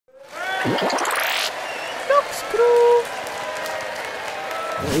Noxcrew!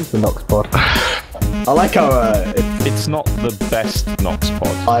 What is the NoxPod? I like how It's not the best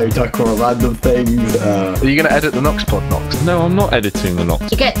NoxPod. I talk about random things. Are you going to edit the NoxPod, Nox? No, I'm not editing the Nox.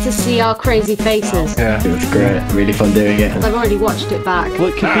 You get to see our crazy faces. Yeah. It was great. Really fun doing it. I've already watched it back. Well,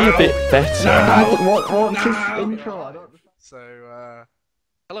 it could be a bit better. What's this intro? I don't... So,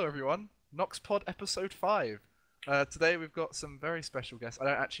 hello everyone. NoxPod episode 5. Today we've got some very special guests. I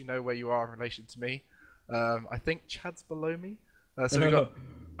don't actually know where you are in relation to me. I think Chad's below me. So we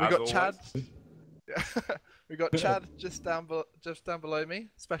got Chad. We got Chad just down below me.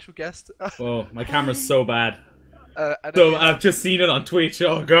 Special guest. Oh, my camera's so bad. So I've just seen it on Twitch.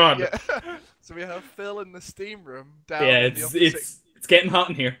 Oh god. Yeah. So we have Phil in the steam room down. Yeah, in the opposite, it's getting hot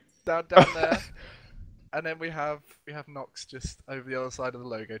in here. down there. And then we have Nox just over the other side of the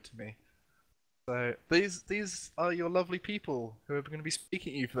logo to me. So these are your lovely people who are going to be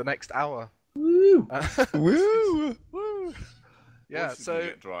speaking to you for the next hour. Woo! Woo! Woo! Yeah. Voices So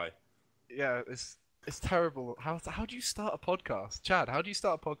get dry. yeah, it's terrible. How do you start a podcast, Chad? How do you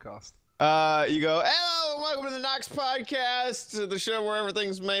start a podcast? You go, hello, welcome to the Nox Podcast, the show where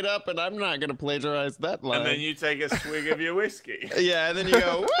everything's made up, and I'm not gonna plagiarize that line. And then you take a swig of your whiskey. Yeah, and then you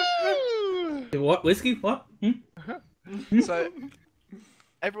go, woo! What whiskey? What? So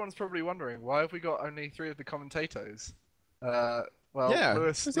everyone's probably wondering, why have we got only 3 of the commentators? Well, Yeah,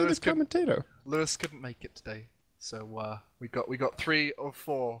 Lewis couldn't make it today, so we got 3 of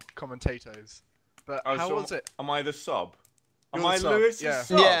 4 commentators. But Oh, how so was it? Am I the sub? You're Am I the sub, Lewis's yeah.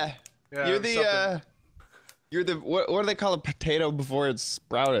 sub? Yeah, Yeah, you're the what do they call a potato before it's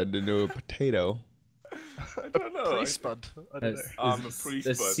sprouted into a potato? I don't know. Pre-spud. I don't know. I'm a The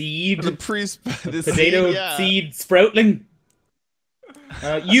priest. seed, The the potato seed, yeah. seed sproutling.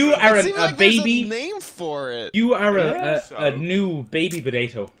 You are It seems a like there's baby. a name for it. You are Yeah, a so. new baby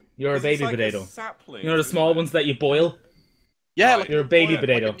potato. You're a It's baby like potato. A sapling, You know the isn't small it? ones that you boil? Yeah, Right. like You're a baby like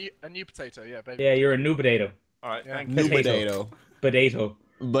potato. a new potato. Yeah, baby. Yeah, you're a new potato. Alright, Yeah. thank you. New Potato. potato.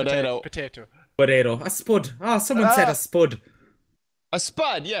 Potato. Potato. Potato. A spud. Ah, someone said a spud. A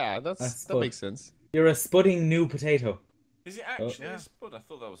spud, yeah, that spud. makes sense. You're a spudding new potato. Is it actually Yeah. a spud? I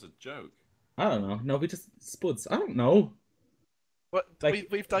thought that was a joke. I don't know. No, we just spuds. I don't know. But Like-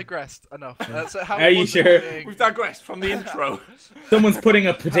 we've digressed enough. So how Are you was it sure? being- We've digressed from the intro. Someone's putting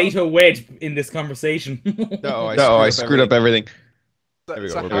a potato wedge in this conversation. No, I screwed up everything. So- There we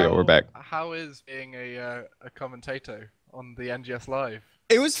go, so there we go, we're back. How is being a commentator on the NGS Live?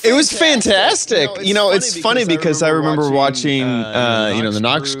 It was fantastic. It's funny because I remember watching the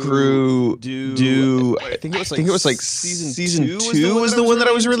Noxcrew do. I think it was like season 2 was the one that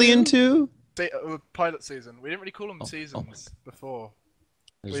I was really into. Pilot season. We didn't really call them seasons before.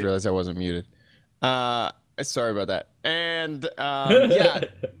 I just realized I wasn't muted. Sorry about that. And yeah.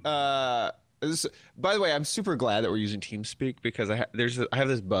 By the way, I'm super glad that we're using TeamSpeak because I have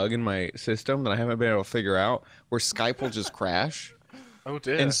this bug in my system that I haven't been able to figure out where Skype will just crash. Oh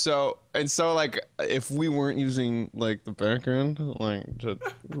dear. And so like if we weren't using like the background like to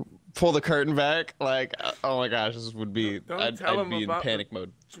pull the curtain back, like oh my gosh, this would be I'd be in panic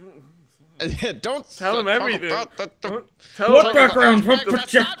mode. Don't Tell him everything. Don't Tell What him background?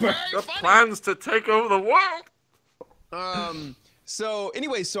 the plans to take over the world. So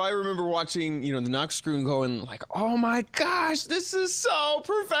anyway, so I remember watching, the Noxcrew and going like, oh my gosh, this is so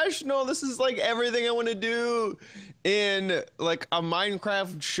professional. This is like everything I want to do in like a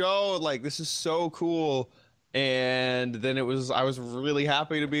Minecraft show. Like this is so cool. And then I was really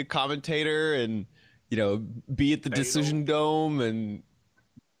happy to be a commentator and, be at the Decision Dome and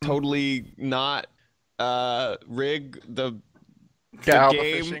totally not rig the Get out game.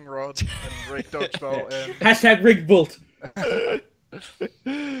 the fishing rod and rig dodgeball in. Hashtag rigged bolt.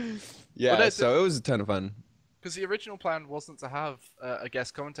 Yeah, But so it was a ton of fun. Because the original plan wasn't to have a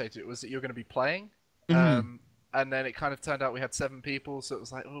guest commentator; it was that you were going to be playing. Mhm. And then it kind of turned out we had 7 people, so it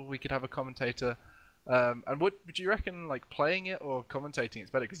was like, oh, we could have a commentator. And would you reckon, like playing it or commentating,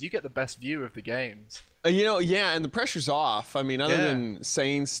 it's better because you get the best view of the games. Yeah, and the pressure's off. I mean, other Yeah. than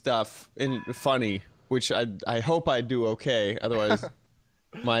saying stuff and funny, which I hope I do okay. Otherwise,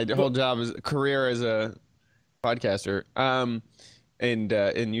 my whole career as a podcaster and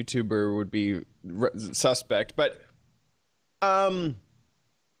YouTuber would be suspect. But I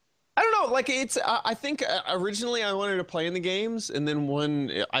don't know. Like I think originally I wanted to play in the games, and then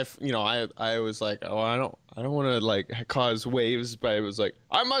I was like, oh, I don't want to like cause waves, but I was like,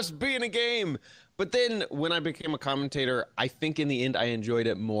 I must be in a game. But then when I became a commentator, I think in the end I enjoyed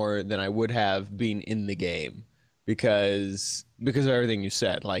it more than I would have been in the game. because of everything you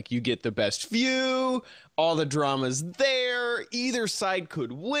said. Like, you get the best view, all the drama's there, either side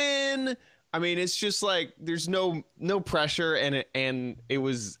could win. I mean, it's just like there's no pressure, and it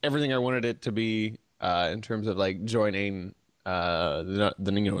was everything I wanted it to be in terms of like joining the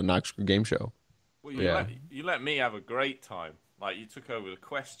Noxcrew game show. Well, you let me have a great time. Like, you took over the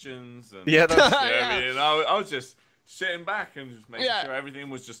questions and that's everything. I was just sitting back and just making sure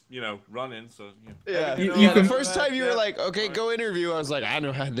everything was just running. So the first time you were like, okay, go interview. I was like, I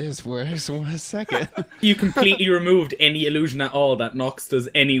know how this works. 1 second. You completely removed any illusion at all that Nox does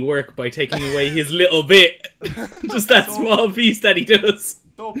any work by taking away his little bit, just that small piece that he does. It's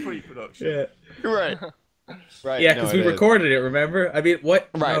all pre-production. Yeah. Right. Right. Yeah, because we recorded it. Remember? I mean, what?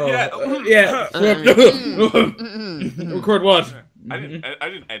 Right. No. Yeah. Record what? I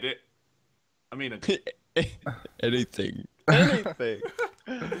didn't edit. I mean, anything.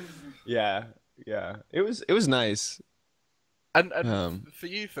 Yeah. It was nice. And for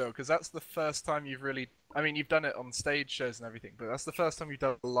you, Phil, because that's the first time you've really. I mean, you've done it on stage shows and everything, but that's the first time you've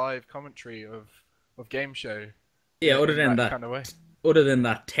done a live commentary of game show. Yeah, other than that kind of way. Other than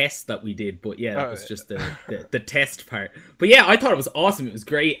that test that we did, but yeah, that was just the test part. But yeah, I thought it was awesome. It was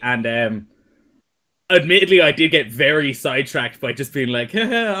great, and admittedly, I did get very sidetracked by just being like,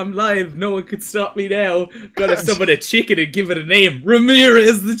 haha, I'm live, no one could stop me now. Gotta summon a chicken and give it a name.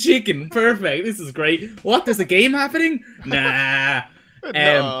 Ramirez the chicken. Perfect. This is great. What? There's a game happening? Nah.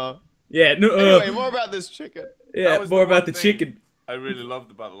 No. Yeah. No. Anyway, more about this chicken. Yeah, more about the chicken. I really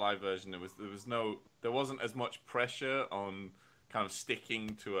loved about the live version. There wasn't as much pressure on kind of sticking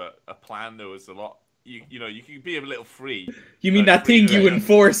to a plan. There was a lot. You could be a little free. You mean that thing you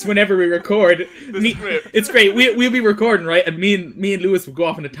enforce whenever we record? It's great. We'll be recording, right? And me and Lewis will go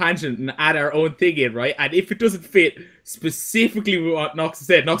off on a tangent and add our own thing in, right? And if it doesn't fit specifically with what Nox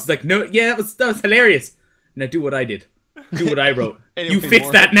said, Nox is like, no, yeah, that was hilarious. Now do what I did. Do what I wrote. You fix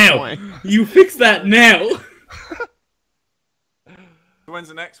that now. You fix that now. When's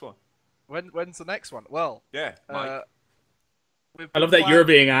the next one? When's the next one? Well, yeah, Mike. I love that you're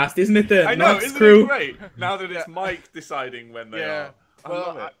being asked, isn't it? The I know, Nox isn't crew? it great? Now that it's Mike deciding when they are. I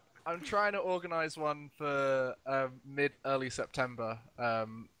love it. I'm trying to organise one for mid-early September,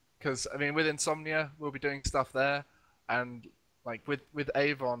 because I mean, with Insomnia, we'll be doing stuff there, and like with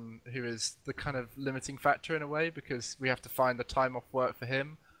Avon, who is the kind of limiting factor in a way, because we have to find the time off work for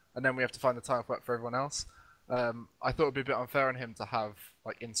him, and then we have to find the time off work for everyone else. I thought it'd be a bit unfair on him to have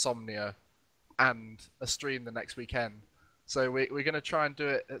like Insomnia and a stream the next weekend. So we're going to try and do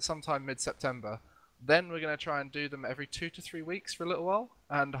it at sometime mid-September. Then we're going to try and do them every 2 to 3 weeks for a little while,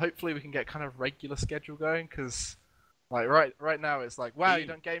 and hopefully we can get kind of regular schedule going. Because like right now it's like, wow, you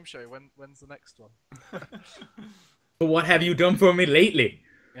done game show. When's the next one? But what have you done for me lately?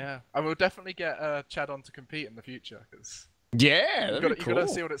 Yeah, and we'll definitely get Chad on to compete in the future, because yeah, you got to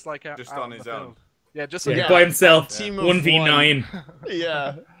see what it's like out on his own. Yeah, just by himself. Team 1v9.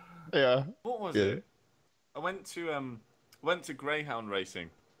 Yeah. What was it? I went to Greyhound racing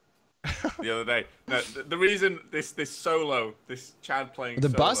the other day. No, the reason this Chad playing the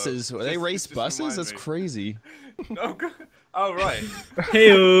solo, buses, they race buses. That's crazy. Oh right.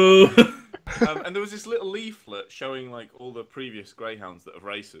 Hey-o. And there was this little leaflet showing like all the previous Greyhounds that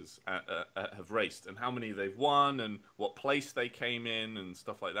have raced and how many they've won and what place they came in and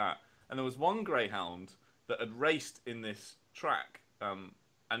stuff like that. And there was one Greyhound that had raced in this track, and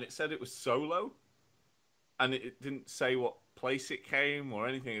it said it was solo, and it didn't say what place it came or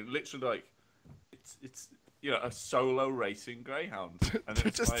anything. It literally like it's a solo racing Greyhound, and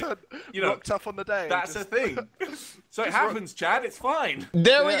it just rocked up on the day. That's a thing. So it happens, Chad. It's fine.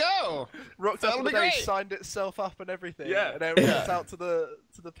 There we go. Rocked up on the day, signed itself up and everything. Yeah, and then went out to the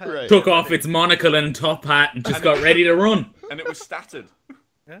pen. Right. Took off its monocle and top hat and just got ready to run. And it was statted.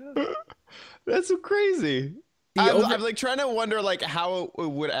 Yeah. That's so crazy. I'm like trying to wonder like how it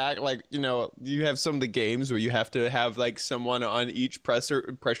would act. Like, you have some of the games where you have to have like someone on each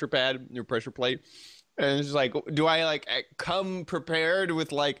pressure pad, your pressure plate, and it's like, do I like come prepared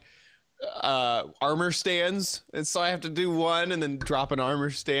with like armor stands, and so I have to do one and then drop an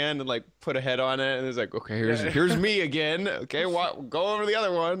armor stand and like put a head on it, and it's like, okay, here's me again. Okay, go over the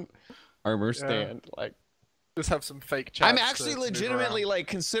other one, armor stand, like. Just have some fake chats. I'm actually legitimately like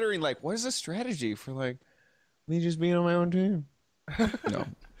considering like, what is the strategy for like me just being on my own team? No.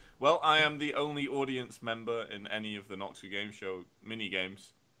 Well, I am the only audience member in any of the Noxcrew Game Show mini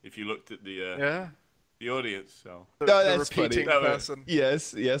games. If you looked at the audience, so the that's repeating funny. person.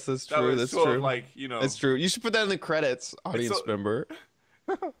 Yes, that's true. That's sort true. of like That's true. You should put that in the credits, audience member.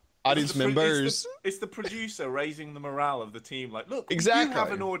 audience members. It's the producer raising the morale of the team. Like, look, Exactly. we do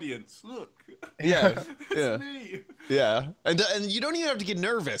have an audience. Look. Yeah, It's yeah, me. yeah. And you don't even have to get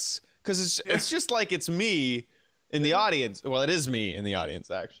nervous because it's just like it's me in the audience. Well, it is me in the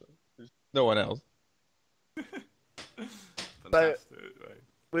audience actually. There's no one else. Fantastic,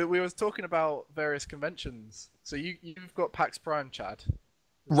 right. We was talking about various conventions. So you've got PAX Prime, Chad.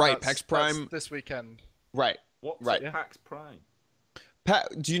 Right, PAX Prime that's this weekend. Right. What's Right. PAX Prime?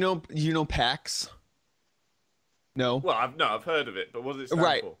 Do you know PAX? No. Well, I've heard of it, but what does it stand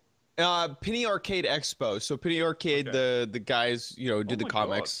Right. for? Penny Arcade Expo. So Penny Arcade, Okay. the guys, did the my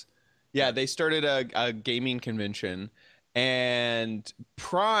comics. Yeah, they started a gaming convention, and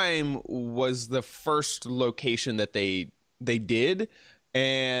Prime was the first location that they did,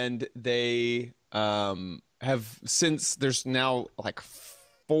 and they have since there's now like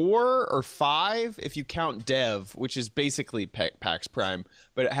 4 or 5 if you count Dev, which is basically PAX Prime,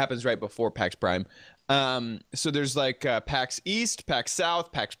 but it happens right before PAX Prime. So there's like PAX East, PAX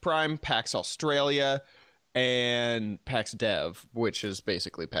South, PAX Prime, PAX Australia, and PAX Dev, which is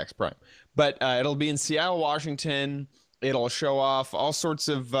basically PAX Prime. But it'll be in Seattle, Washington. It'll show off all sorts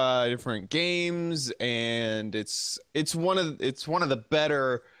of different games, and it's one of the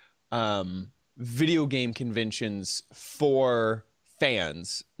better video game conventions for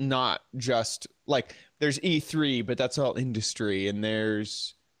fans, not just like there's E3, but that's all industry, and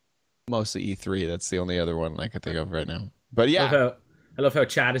there's mostly E3. That's the only other one I can think of right now. But yeah, I love how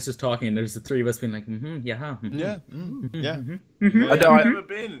Chad is just talking, and there's the three of us being like, yeah. I've never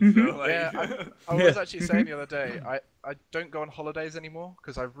been. So like... Yeah, I was actually saying the other day, I don't go on holidays anymore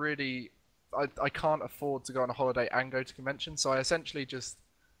because I can't afford to go on a holiday and go to conventions. So I essentially just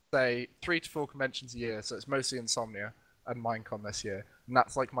say 3 to 4 conventions a year. So it's mostly Insomnia and Minecon this year, and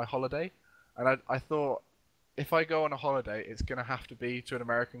that's like my holiday. And I thought, if I go on a holiday, it's gonna have to be to an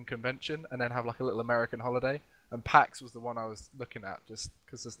American convention and then have like a little American holiday. And PAX was the one I was looking at, just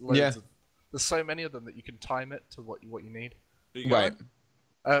because there's loads there's so many of them that you can time it to what you need. Right.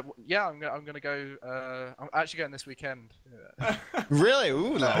 Yeah, I'm gonna go. I'm actually going this weekend. Yeah. Really?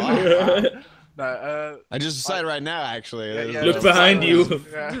 Ooh, no. No. I just decided right now, actually. Yeah, look behind you.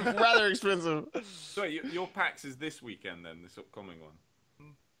 Yeah. Rather expensive. So your PAX is this weekend then, this upcoming one.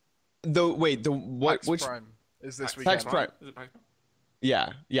 Which PAX Prime is this weekend. PAX Prime. Is it PAX Prime?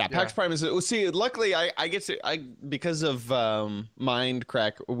 Yeah. PAX Prime is. See, luckily, I get to because of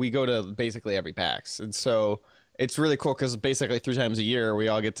Mindcrack, we go to basically every PAX, and so it's really cool because basically 3 times a year we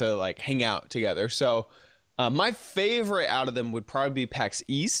all get to like hang out together. So my favorite out of them would probably be PAX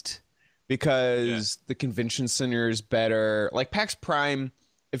East because the convention center is better. Like PAX Prime,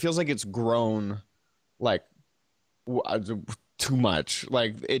 it feels like it's grown like too much.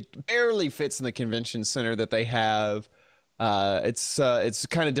 Like it barely fits in the convention center that they have. It's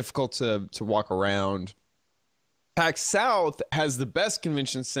kind of difficult to walk around. PAX South has the best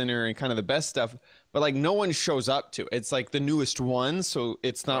convention center and kind of the best stuff, but like no one shows up to it. It's like the newest one, so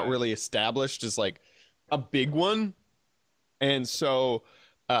it's not really established as like a big one. And so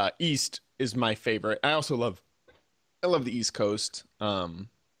East is my favorite. I love the East Coast. So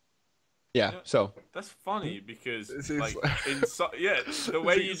that's funny because It's like the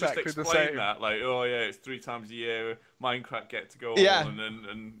way you exactly just the explain same. that, like, oh yeah, it's 3 times a year, Minecraft get to go on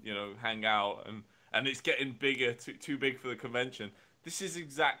and hang out, and it's getting bigger, too big for the convention. This is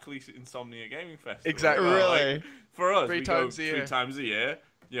exactly Insomnia Gaming Festival. Exactly. Really? Like, for us, 3 we times go a year. 3 times a year.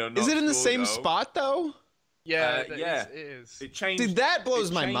 is it in the same spot though? Yeah, it is. It changed. Dude, that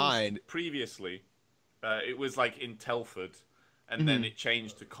blows it my changed mind. Previously, it was like in Telford, and then it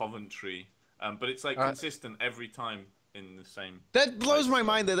changed to Coventry. But it's like consistent every time in the same. That blows my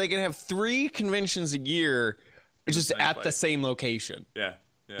mind that they can have 3 conventions a year just same at the place. same location. Yeah.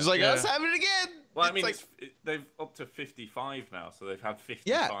 It's like, let's have it again. Well, I It's mean, like, they've up to 55 now, so they've had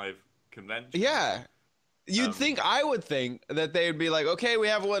 55 conventions. yeah. I would think that they would be like, okay, we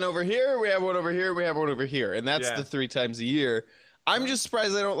have one over here, we have one over here, we have one over here, and that's the 3 times a year. I'm just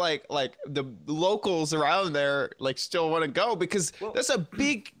surprised they don't like the locals around there like still want to go, because that's a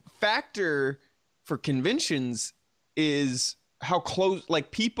big factor for conventions is how close,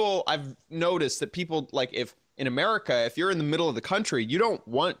 like, people, I've noticed that people, like, if in America, if you're in the middle of the country, you don't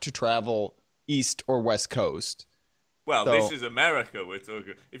want to travel east or west coast. Well, So- this is America we're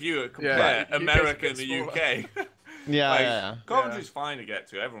talking. If you compare America and the UK, Coventry's fine to get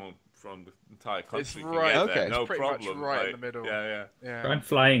to. Everyone from the entire country It's can right. get Okay. there, It's no pretty much problem. right in the middle. Yeah. I'm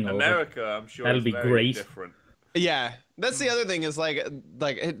flying over. America, I'm sure That'll is be very great. different. Yeah, that's the other thing is like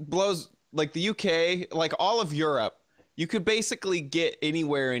it blows, like the UK, like all of Europe. You could basically get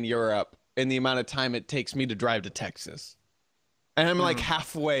anywhere in Europe in the amount of time it takes me to drive to Texas. and I'm like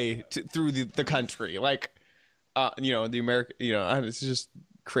halfway through the country. Like, you know, the America. You know, it's just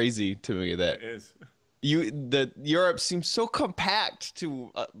crazy to me that It is. Europe seems so compact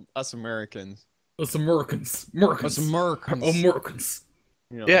to us Americans. Us Americans. Us Americans. Americans.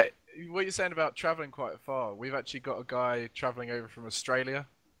 You know. Yeah, what you're saying about traveling quite far. We've actually got a guy traveling over from Australia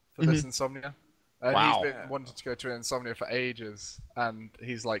for this Insomnia. And Wow. he's been wanting to go to Insomnia for ages. And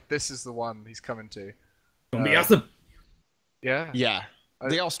he's like, this is the one he's coming to. Gonna be awesome. Yeah. Yeah.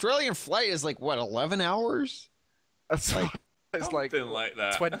 The Australian flight is like, what, 11 hours? It's like Something like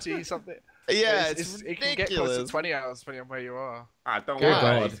that. 20 something. Yeah, it can get close to 20 hours depending on where you are. Don't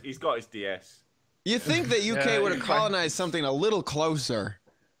God. worry. He's got his DS. You think that UK Yeah, would have you- colonized something a little closer.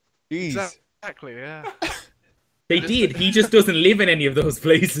 Jeez. Exactly, yeah. They did. He just doesn't live in any of those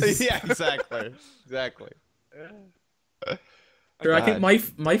places. Yeah, exactly. Exactly. Sure, I think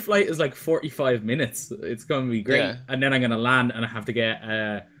my flight is like 45 minutes. It's going to be great. Yeah. And then I'm going to land and I have to get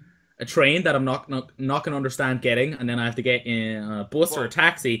a train that I'm not going to understand getting. And then I have to get in a bus or a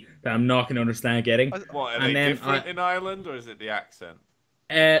taxi that I'm not going to understand getting. What, are And they then different in Ireland, or is it the accent?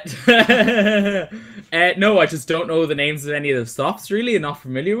 No, I just don't know the names of any of the stops really and not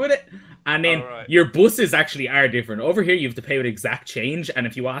familiar with it. And then Alright. your buses actually are different. Over here, you have to pay with exact change. And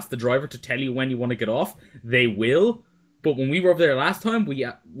if you ask the driver to tell you when you want to get off, they will. But when we were over there last time,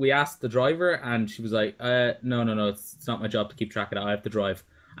 we asked the driver, and she was like, no, it's not my job to keep track of that. I have to drive.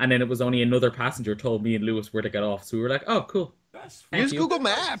 And then it was only another passenger told me and Lewis where to get off. So we were like, oh, cool. That's Use you. Google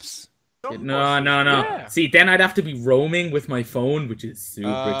Maps. No. Yeah. See, then I'd have to be roaming with my phone, which is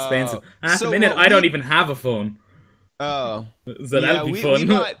super expensive. And at so the minute, what I don't we- even have a phone. Oh. So that'd be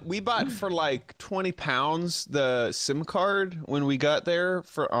fun. We bought for like £20 the SIM card when we got there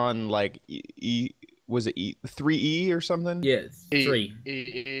on like was it 3E or something? Yeah, it's 3.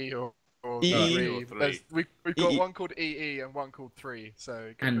 EE or EE 3. or 3. We've got EE. one called EE and one called 3.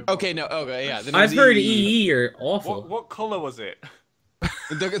 So And- Okay, no, okay, yeah. then it I've was heard EE. EE are awful. What color was it?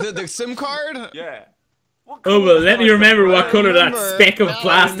 The SIM card? Yeah. What Oh, colour well, was let me it? remember what I color that remember. speck of No, I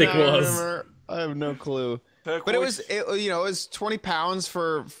plastic never was. remember. I have no clue. Turquoise? But it was £20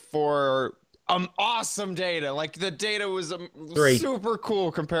 for awesome data. Like the data was 3. super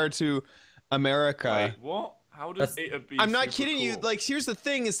cool compared to America. Wait, what? How does That's- it be? I'm not super kidding you. cool? Like, here's the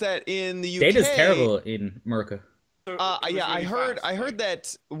thing: is that in the UK, Data's terrible in America. So it was yeah, I really heard. fast, I heard like-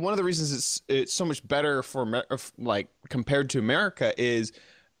 that one of the reasons it's so much better for like compared to America is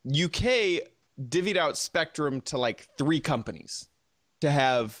UK divvied out spectrum to like 3 companies to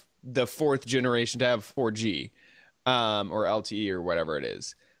have the 4th generation, to have 4G, or LTE or whatever it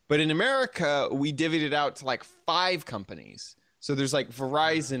is. But in America, we divvied it out to like 5 companies. So there's like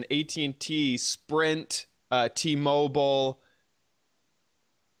Verizon, AT&T, Sprint, T-Mobile,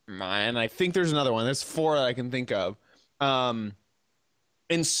 and I think there's another one. There's 4 that I can think of.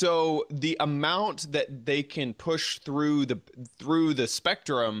 And so the amount that they can push through the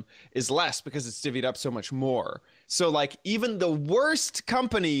spectrum is less because it's divvied up so much more. So like even the worst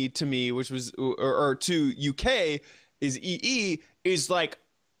company to me, which was or to UK, is EE, is like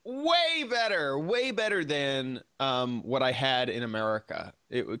way better than what I had in America.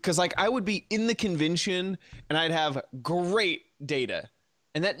 Because like I would be in the convention and I'd have great data,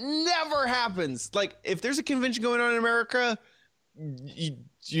 and that never happens. Like if there's a convention going on in America,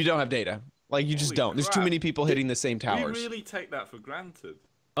 you don't have data. Like you just Holy don't. There's too crap. many people hitting the same towers. We really take that for granted.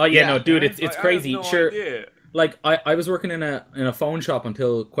 Oh yeah, Yeah. no, dude, it's Like, crazy. I have no Sure, idea. like I was working in a phone shop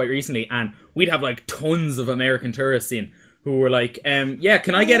until quite recently, and we'd have like tons of American tourists in who were like, yeah,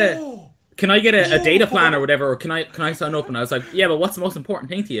 can I get a data plan or whatever, or can I sign up? And I was like, yeah, but what's the most important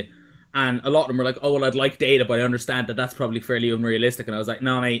thing to you? And a lot of them were like, oh well, I'd like data, but I understand that that's probably fairly unrealistic. And I was like,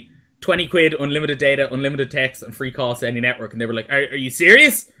 no mate, 20 quid, unlimited data, unlimited text, and free calls to any network. And they were like, are you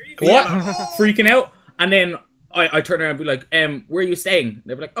serious? What? Freaking out. And then I turned around and be like, where are you staying?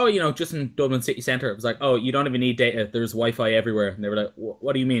 They were like, oh, just in Dublin city centre. It was like, oh, you don't even need data. There's Wi-Fi everywhere. And they were like,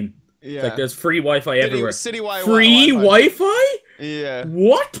 what do you mean? Yeah. It's like, there's free Wi-Fi everywhere. Citywide Free Wi-Fi? Yeah.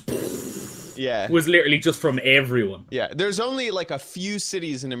 What? Yeah. Was literally just from everyone. Yeah. There's only like a few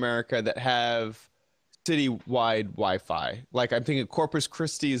cities in America that have citywide Wi-Fi. Like I'm thinking Corpus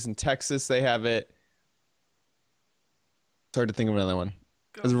Christi is in Texas. They have it. It's hard to think of another one.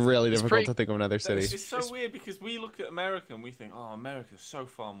 It's really difficult to think of another city. It's so weird because we look at America and we think, oh, America's so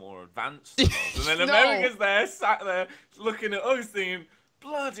far more advanced than us. And then No. America's there, sat there, looking at us thinking,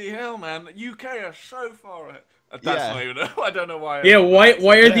 bloody hell, man, the UK are so far ahead. That's Yeah. not even, I don't know why. Yeah, why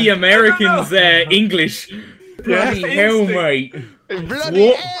are the Americans English? Bloody hell, instinct. mate. Bloody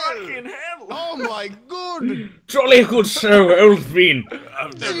What? hell! Fucking hell. Oh my god! Jolly good show, old bean.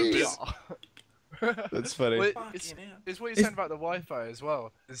 I've never been. That's funny. Well, Fucking hell. it's what you're saying about the Wi-Fi as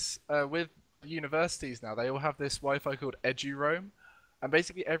well. Is with universities now, they all have this Wi-Fi called EduRoam, and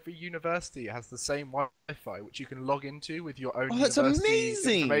basically every university has the same Wi-Fi which you can log into with your own that's university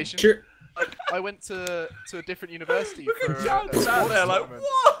amazing. information. Sure. Like, I went to a different university Look for at a Chad sat sports there like, tournament.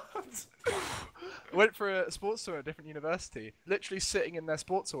 what? I went for a sports tour at a different university, literally sitting in their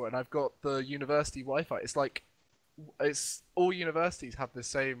sports hall, and I've got the university Wi-Fi. It's all universities have the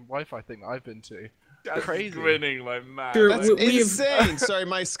same Wi-Fi thing that I've been to. Chad's Crazy. grinning like mad. Sure, That's we have- insane. Sorry,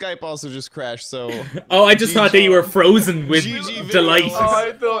 my Skype also just crashed. So Oh, I just thought that you were frozen with GG delight. video. Oh,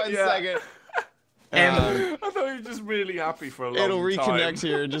 I thought, One yeah. second. I thought he was just really happy for a long It'll reconnect time.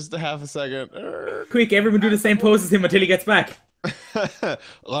 here in just a half a second. Quick, everyone do the same pose as him until he gets back.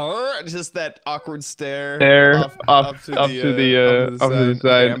 Just that awkward stare. There, up up to the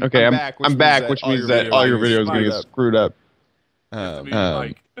side. Okay, I'm back, which means that all your videos gonna get screwed up.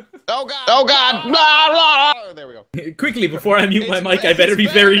 Like, Oh god! Oh god! Blah, blah. There we go. Quickly, before I mute my It's mic, red, I better it's be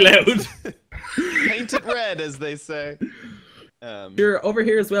red. very loud. Paint it red, as they say. Sure, over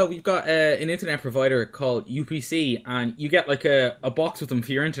here as well, we've got an internet provider called UPC, and you get like a box with them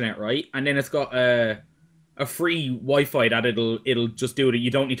for your internet, right? And then it's got a free Wi-Fi that it'll just do it. You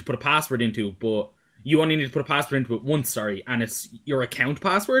don't need to put a password into, but you only need to put a password into it once, sorry, and it's your account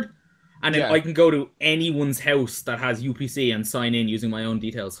password. And then Yeah. I can go to anyone's house that has UPC and sign in using my own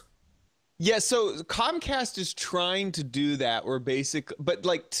details. Yeah, so Comcast is trying to do that, but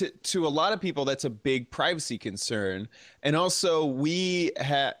like to a lot of people, that's a big privacy concern. And also, we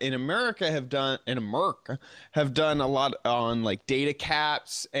in America have done a lot on like data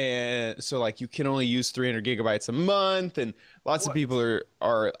caps, and so like you can only use 300 gigabytes a month, and lots of people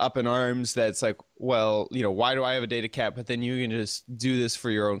are up in arms. That's like, well, why do I have a data cap? But then you can just do this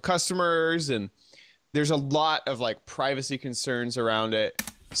for your own customers, and there's a lot of like privacy concerns around it.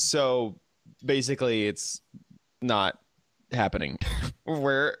 So basically it's not happening.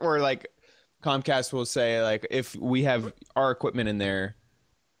 where like Comcast will say, like, if we have our equipment in there,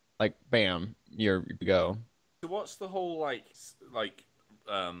 like, bam, you go. so what's the whole like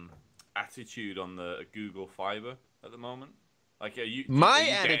attitude on the Google Fiber at the moment? Like, are you? My are you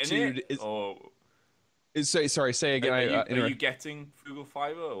getting attitude it, is- or Sorry, say again. are you getting Google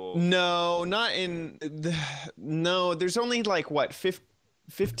Fiber or? No, not in no, there's only like what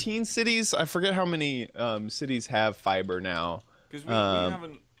 15 cities. I forget how many cities have fiber now. Because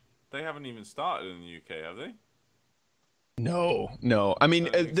they haven't even started in the UK, have they? No. I mean,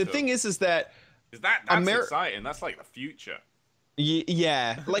 I think the so. thing is that That's exciting. That's like the future.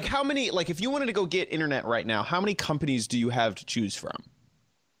 yeah, like how many, like if you wanted to go get internet right now, how many companies do you have to choose from?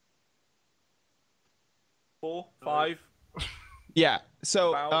 4, 5. Yeah. So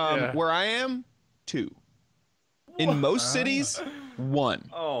About- where I am, 2. In most cities, 1.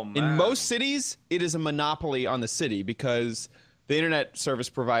 Oh man. In most cities, it is a monopoly on the city because the internet service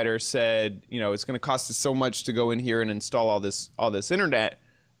provider said, it's going to cost us so much to go in here and install all this internet.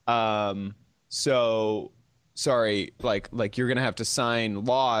 So sorry, like you're going to have to sign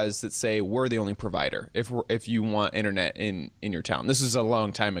laws that say we're the only provider if you want internet in your town. This is a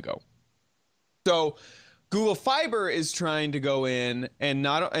long time ago. So Google Fiber is trying to go in and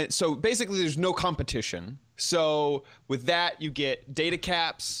so basically there's no competition. So with that, you get data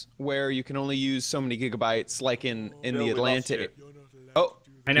caps where you can only use so many gigabytes, like in Bill, the we lost Atlantic. you. Oh,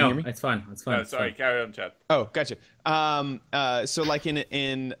 I can you know, hear me? it's fine. It's fine. No, it's sorry, fine. carry on, Chad. Oh, gotcha. So like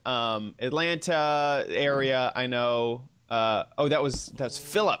in Atlanta area, I know. That's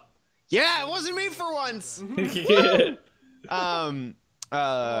Philip. Yeah, it wasn't me for once.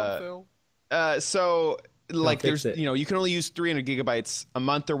 Phil. So like fix there's it. you can only use 300 gigabytes a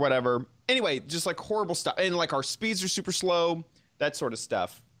month or whatever. Anyway, just like horrible stuff, and like our speeds are super slow, that sort of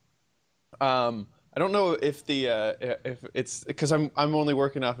stuff. I don't know if if it's because I'm only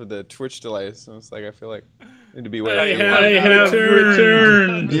working off of the Twitch delay, so it's like I feel like I need to be way. I have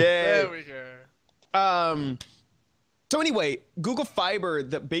returned. Yeah. There we go. So anyway, Google Fiber,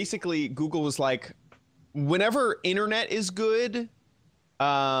 that basically Google was like, whenever internet is good,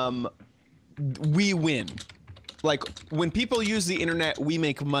 we win. Like when people use the internet, we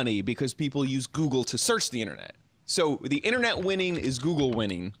make money because people use Google to search the internet. So the internet winning is Google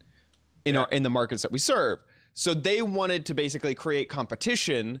winning in the markets that we serve. So they wanted to basically create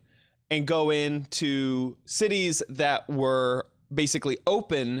competition and go into cities that were basically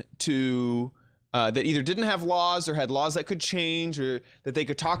open to that either didn't have laws or had laws that could change, or that they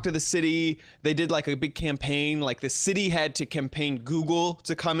could talk to the city. They did like a big campaign, like the city had to campaign Google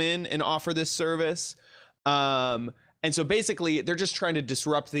to come in and offer this service. And so basically they're just trying to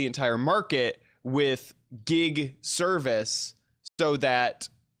disrupt the entire market with gig service so that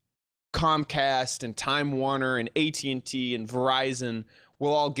Comcast and Time Warner and AT&T and Verizon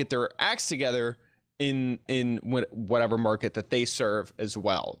will all get their acts together in whatever market that they serve as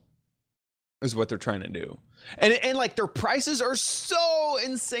well, is what they're trying to do. And like their prices are so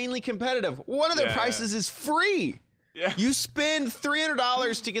insanely competitive. One of their prices is free. Yeah. You spend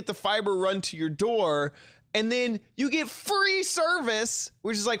 $300 to get the fiber run to your door, and then you get free service,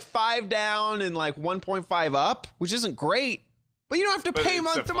 which is like 5 down and like 1.5 up, which isn't great. But you don't have to pay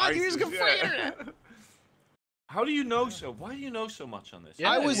month to month. You just get free internet. How do you know so? Why do you know so much on this?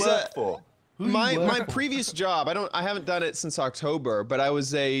 I was my previous job. I haven't done it since October, but I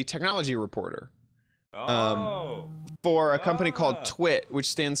was a technology reporter. For a company called TWIT, which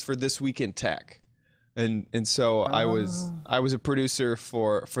stands for This Week in Tech, and so I was a producer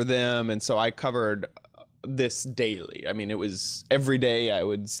for them, and so I covered this daily. I mean, it was every day I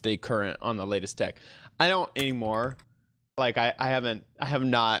would stay current on the latest tech. I don't anymore. Like I have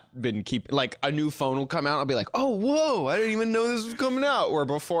not been keeping, like a new phone will come out, I'll be like, oh whoa, I didn't even know this was coming out. Where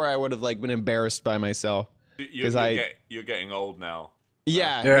before I would have like been embarrassed by myself. You're getting old now.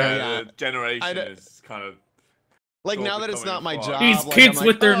 Yeah. The generation is kind of like now that it's not my job. These kids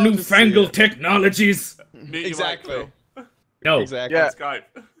with their newfangled technologies. Exactly. No. Exactly. Yeah. Skype.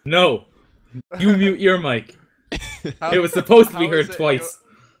 No. You mute your mic. It was supposed to be heard twice.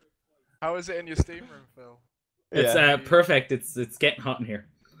 How is it in your Steam room, Phil? It's perfect. It's getting hot in here.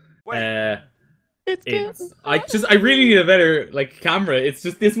 Wait. I really need a better like camera. It's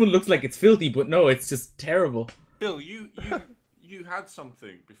just this one looks like it's filthy, but no, it's just terrible. Bill, you had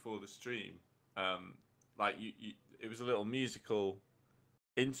something before the stream. Like it was a little musical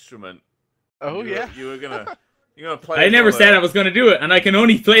instrument. Oh you were gonna play. I never said I was gonna do it, and I can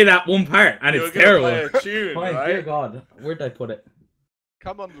only play that one part, and it's terrible. Play a tune, right? Dear God, where did I put it?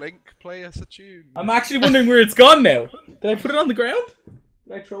 Come on, Link, play us a tune. I'm actually wondering where it's gone now. Did I put it on the ground?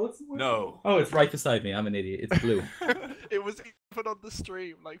 Did I throw it somewhere? No. Oh, it's right beside me. I'm an idiot. It's blue. It was even on the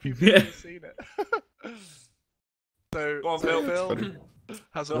stream, like people haven't seen it. So, Go on, Phil.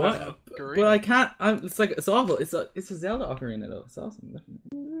 How's What? But I can't. It's awful. It's a Zelda ocarina though. It's awesome.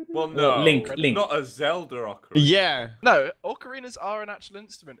 Well, no. Link. Not a Zelda ocarina. Yeah. No, ocarinas are an actual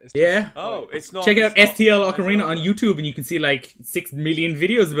instrument. It's Yeah. Oh, it's not. Check out it's STL not Ocarina on Zelda. YouTube, and you can see like 6 million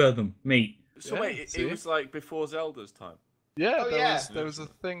videos about them, mate. So Yeah, wait, see? it was like before Zelda's time. Yeah, Oh, there was a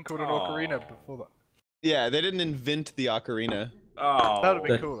thing called an ocarina before that. Yeah, they didn't invent the ocarina. Oh, That would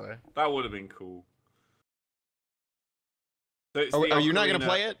have been cool though. That would have been cool. So it's Are the you not gonna ocarina-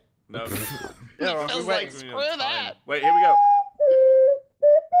 play it? No. Yeah, well, I was we like, wait. screw that. Wait, here we go.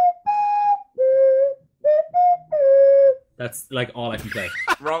 That's like all I can play.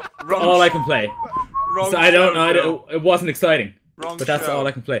 Wrong. All I can play. Wrong So I don't show, Phil. know. It wasn't exciting. Wrong But that's show. all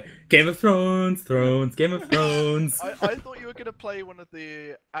I can play. Game of Thrones, Game of Thrones. I thought you were gonna play one of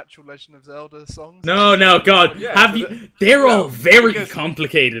the actual Legend of Zelda songs. No, God. Yeah, Have you? They're all very because-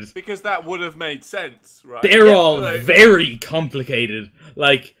 complicated. Because that would have made sense, right? They're all like- very complicated.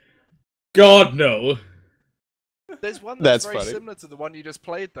 Like, God no. There's one That's that's very funny. similar to the one you just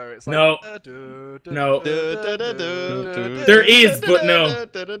played though. It's like No. No. There is, but no.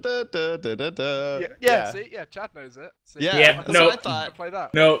 Yeah, see, Chad knows it. See, Yeah, that's no. what I thought. Play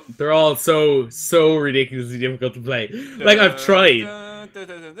that. No, they're all so ridiculously difficult to play. Like I've tried.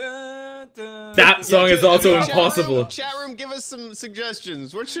 That song is also impossible. Chat room, give us some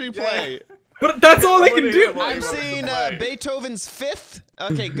suggestions. What should he play? But that's all I can do. I'm seeing Beethoven's Fifth.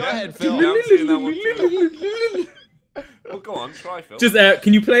 Okay, go ahead, Phil. Yeah, I'm seeing that one too. Well, go on, try, Phil. Just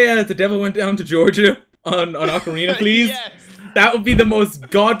can you play The Devil Went Down to Georgia on Ocarina, please? Yes. That would be the most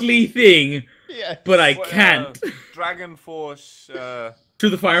godly thing, Yeah. but I What, can't. Dragon Force. Through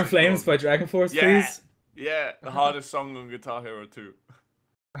the Fire and Flames by Dragon Force, Yeah. please. Yeah, the hardest song on Guitar Hero 2.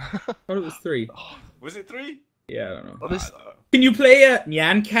 I thought it was 3. Was it 3? Yeah, I don't know. Oh, this, Can you play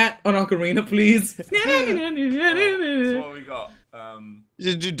Nyan Cat on Ocarina, please? So what we got?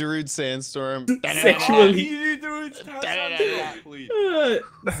 Just do Darude Sandstorm. Sexually. You do it, please.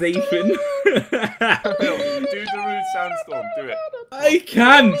 Zaphin. Bill, do the Rude Sandstorm. Do it. I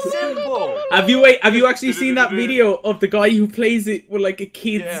can. Simple. Have you actually seen that video of the guy who plays it with like a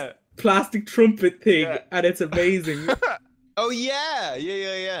kid's Yeah. plastic trumpet thing, Yeah. and it's amazing. Oh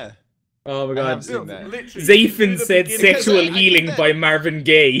yeah. Oh my I god. have seen that. Literally, Zaphin do the said beginning- sexual I think healing that- by Marvin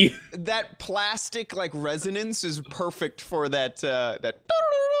Gaye. That plastic like resonance is perfect for that.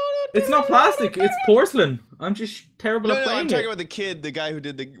 It's not plastic, it's porcelain. I'm just terrible No, at no, playing I'm talking it. about the kid, the guy who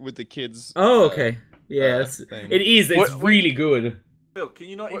did with the kids. Oh, okay. Yes. thing. It is. It's What- really good. Bill, can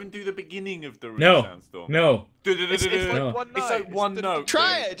you not even do the beginning of the Rude No. Sandstorm? No. it's like No. one note. It's like one note.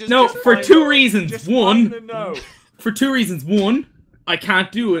 Try Bill. it. Just No, just for find two it. reasons. Just One, find the note. for two reasons. One, I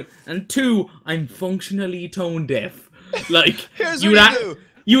can't do it, and 2, I'm functionally tone deaf. Like, Here's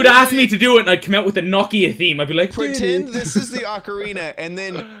you would ask me to do it, and I'd come out with a Nokia theme. I'd be like, pretend this is the ocarina, and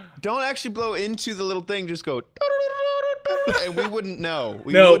then don't actually blow into the little thing. Just go, and we wouldn't know.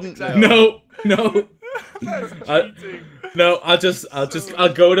 No.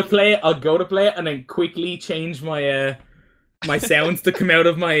 I'll go to play it, and then quickly change my my sounds to come out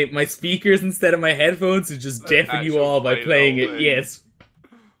of my speakers instead of my headphones to just deafen you all by playing it. Yes.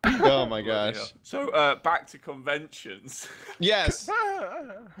 Oh my gosh. So back to conventions. Yes.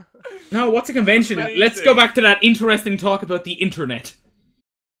 No, what's a convention? Let's go back to that interesting talk about the internet.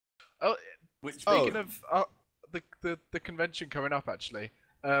 Oh, speaking of the convention coming up, actually,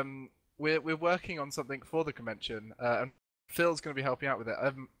 we're working on something for the convention, and Phil's going to be helping out with it.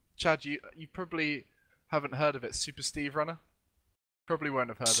 Chad, you probably haven't heard of it. Super Steve Runner. Probably won't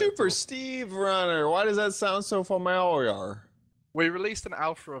have heard of it. Super Steve Runner. Why does that sound so familiar? We released an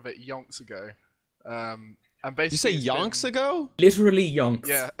alpha of it yonks ago. And basically, you say yonks ago? Literally yonks.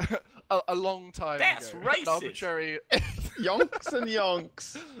 Yeah, a long time ago. That's racist. Arbitrary. Yonks and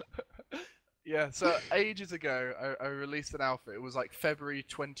yonks. Yeah, so ages ago, I released an alpha. It was like February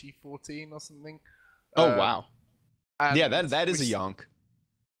 2014 or something. Oh wow. Yeah, that is a yonk.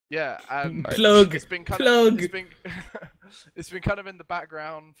 Yeah, and plug. It's been kind it's been kind of in the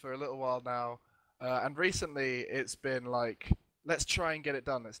background for a little while now, and recently it's been like, let's try and get it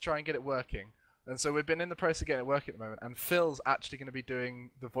done. Let's try and get it working. And so we've been in the process of getting it working at the moment. And Phil's actually going to be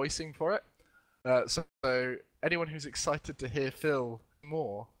doing the voicing for it. So anyone who's excited to hear Phil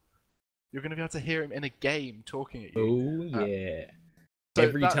more, you're going to be able to hear him in a game talking at you. Oh yeah. So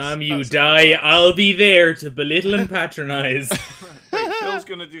every time you die, I'll be there to belittle and patronize. Wait, Phil's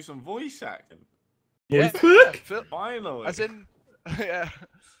gonna do some voice acting. Yeah, Phil, finally. As in, yeah.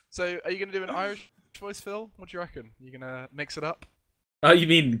 So, are you gonna do an Irish voice, Phil? What do you reckon? Are you gonna mix it up? Oh, you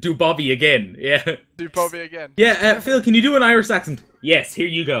mean do Bobby again? Yeah. Do Bobby again? Yeah, Phil, can you do an Irish accent? Yes, here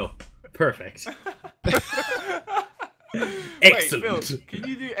you go. Perfect. Excellent. Wait, Phil, can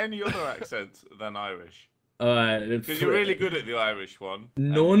you do any other accent than Irish? Because you're really good at the Irish one.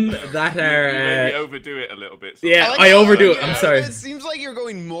 None that are. You maybe overdo it a little bit. So. Yeah, I overdo it. I'm sorry. It seems like you're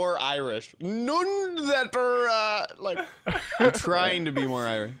going more Irish. None that are like trying to be more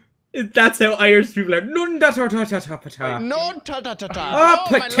Irish. That's how Irish people are. None that are ta-ta-ta-ta-ta. No ta-ta-ta-ta. Ah,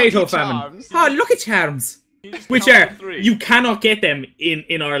 potato famine. Ah, Lucky Charms. Which are, you cannot get them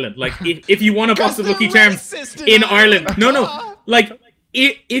in Ireland. Like, if you want a box of Lucky Charms in Ireland. No. Like,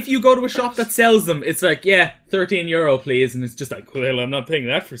 if you go to a shop that sells them, it's like, yeah, €13, please. And it's just like, well, I'm not paying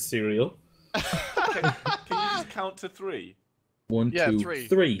that for cereal. Can you just count to 3? 1, 2, 3.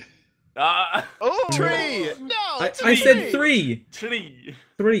 3. Oh, 3. No, I said 3. 3.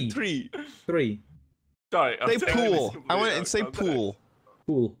 3. 3. 3. Sorry. Say pool. I want to say pool.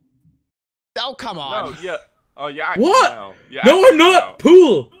 Pool. Oh, come on. No, yeah. Oh, yeah. What? Now. No, I'm not.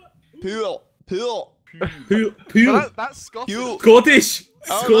 Pool. Pool. Pool. Pool. That's Scottish. Scottish.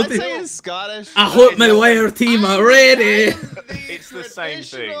 Oh, Scottish. I'm saying Scottish. I hope my wire team are ready. It's the same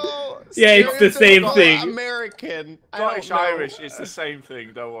thing. Yeah, it's the same thing. American. Scottish, Irish, it's the same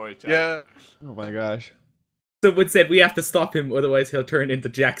thing. Don't worry, Jack. Yeah. Oh my gosh. Someone said we have to stop him, otherwise he'll turn into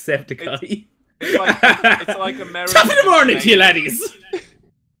Jacksepticeye. It's like American. Top of the morning to you, laddies.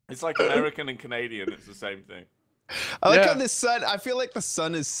 It's like American and Canadian. It's the same thing. I like how the sun. I feel like the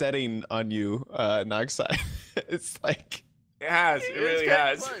sun is setting on you, Noxite. It's like. It has. It really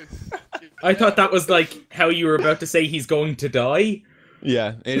has. I thought that was like how you were about to say he's going to die.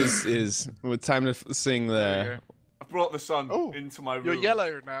 Yeah, it is. With time to sing the. I brought the sun into my room. You're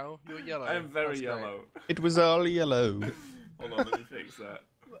yellow now. You're yellow. I am very yellow. It was all yellow. Hold on, let me fix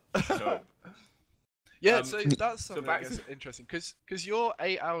that. So, yeah, so that's something I guess interesting because you're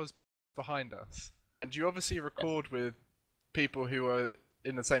 8 hours behind us, and you obviously record with people who are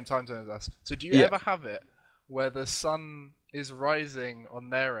in the same time zone as us. So do you ever have it where the sun is rising on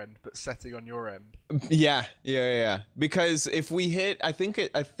their end but setting on your end? Yeah. Because if we hit, I think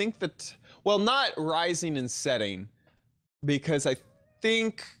that, well, not rising and setting, because I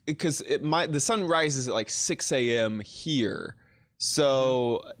think the sun rises at like 6 a.m. here,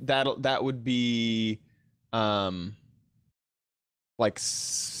 so that would be like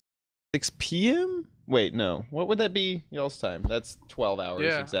 6 p.m. Wait, no. What would that be y'all's time? That's 12 hours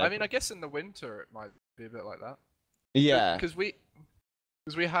exactly. I mean, I guess in the winter it might be a bit like that. Yeah. Because we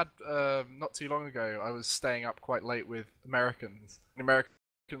had not too long ago, I was staying up quite late with Americans. And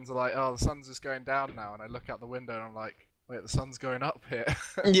Americans are like, "Oh, the sun's just going down now," and I look out the window and I'm like, "Wait, the sun's going up here."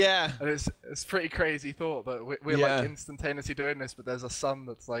 Yeah. And it's pretty crazy thought that we're like instantaneously doing this, but there's a sun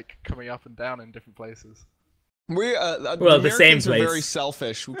that's like coming up and down in different places. We well, the same Americans are place. very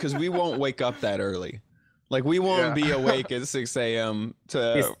selfish because we won't wake up that early. Like we won't be awake at 6 a.m.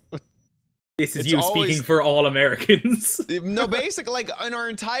 to. This is you speaking for all Americans. No, basically, like in our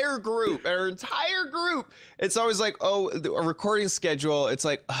entire group, it's always like, oh, a recording schedule. It's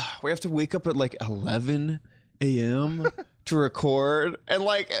like we have to wake up at like 11 a.m. to record, and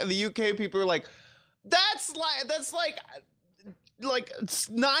like the UK people are like, that's like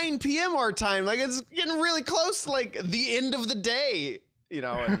it's 9 p.m. our time. Like it's getting really close to like the end of the day, you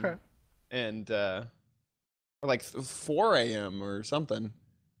know, and like 4 a.m. or something.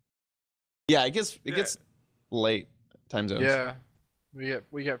 Yeah, it gets late time zones. Yeah,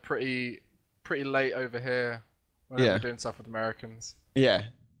 we get pretty late over here when we're doing stuff with Americans. Yeah,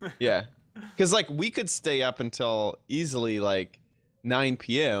 yeah, because like we could stay up until easily like 9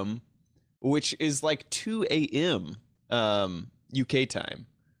 p.m., which is like 2 a.m. UK time.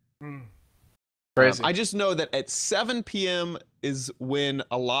 Crazy. I just know that at 7 p.m. is when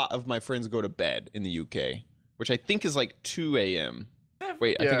a lot of my friends go to bed in the UK, which I think is like 2 a.m.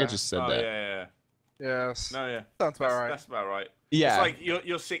 Wait, I think I just said that. Yeah. Yes. No, yeah. Sounds about right. That's about right. Yeah. It's like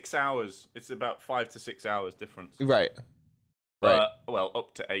you're 6 hours. It's about 5 to 6 hours difference. Right. Right. Well,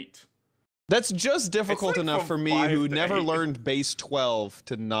 up to 8. That's just difficult like enough for from me 5 who to never 8. learned base 12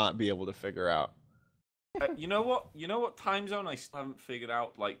 to not be able to figure out. You know what time zone I still haven't figured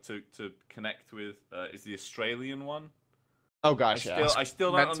out, like to connect with is the Australian one. Oh gosh, I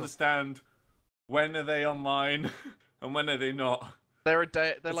still don't understand when are they online and when are they not. They're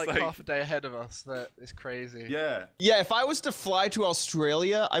like half a day ahead of us. It's crazy. Yeah. Yeah, if I was to fly to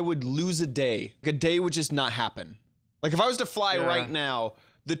Australia, I would lose a day. Like, a day would just not happen. Like if I was to fly right now,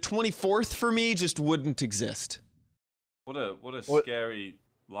 the 24th for me just wouldn't exist. What a scary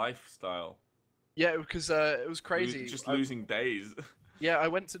lifestyle. Yeah, because it was crazy. Just losing days. Yeah, I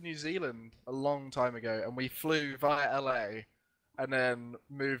went to New Zealand a long time ago, and we flew via LA, and then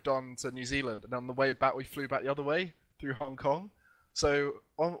moved on to New Zealand, and on the way back we flew back the other way through Hong Kong. So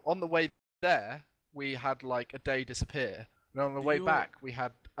on the way there, we had like a day disappear, and on the way back we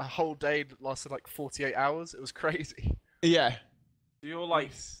had a whole day that lasted like 48 hours. It was crazy. Yeah. You're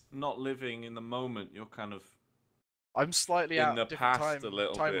like not living in the moment. You're kind of. I'm slightly in out the of different past a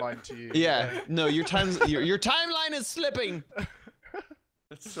little timeline bit. to you. Yeah. No, your timeline is slipping.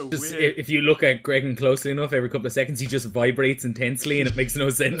 That's so Just, weird. if you look at Gregan closely enough, every couple of seconds he just vibrates intensely, and it makes no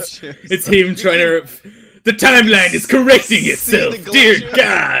sense. It's him trying to. The timeline is correcting itself, dear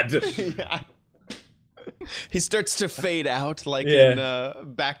God. Yeah. He starts to fade out like in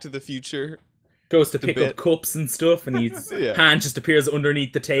Back to the Future. Goes to pick up cups and stuff, and his hand just appears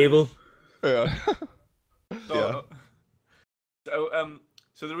underneath the table. Yeah. So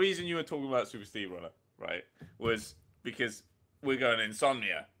the reason you were talking about Super Steve Runner, right, was because we're going to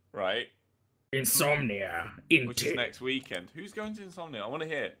Insomnia, right? Insomnia. Which is next weekend. Who's going to Insomnia? I want to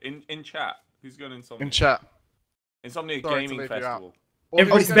hear in chat. Who's going to Insomnia? In chat. Insomnia Gaming Festival.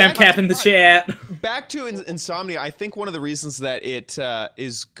 Everybody spam cap in the chat. Back to Insomnia, I think one of the reasons that it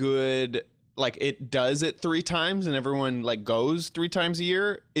is good, like it does it 3 times and everyone like goes 3 times a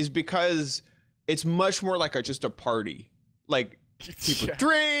year, is because it's much more like just a party. Like people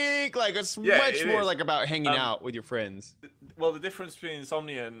drink, like it's much more like about hanging out with your friends. Well, the difference between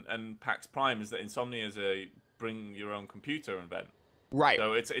Insomnia and PAX Prime is that Insomnia is a bring your own computer event. Right.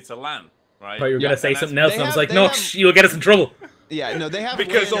 So it's a LAN, right? Oh, you were gonna say something else, and I was like, no, you'll get us in trouble. Yeah, no, they have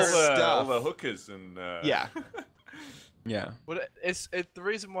because all the hookers and yeah. Yeah. Well, the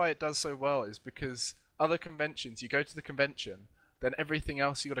reason why it does so well is because other conventions, you go to the convention, then everything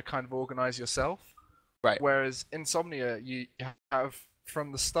else you got to kind of organize yourself. Right. Whereas Insomnia, you have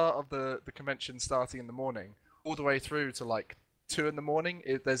from the start of the convention starting in the morning all the way through to like 2 in the morning.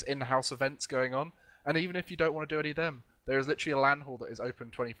 There's in-house events going on, and even if you don't want to do any of them, there is literally a LAN hall that is open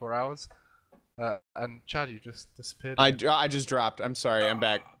 24 hours. And Chad, you just disappeared. I just dropped. I'm sorry. I'm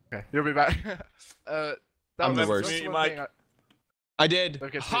back. Okay, you'll be back. I'm the worst. I did.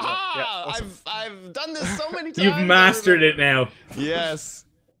 Okay, ha! Yeah, awesome. I've done this so many times. You've mastered it now. Yes.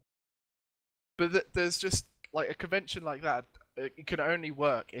 But there's just like a convention like that. It can only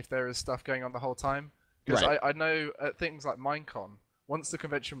work if there is stuff going on the whole time. Because I know at things like Minecon, once the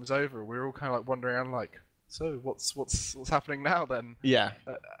convention was over, we were all kind of like wandering around like, so what's happening now then? Yeah.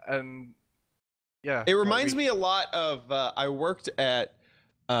 And yeah. It reminds me a lot of I worked at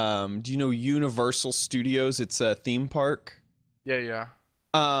do you know Universal Studios? It's a theme park. Yeah.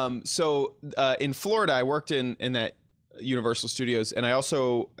 So in Florida, I worked in that Universal Studios, and I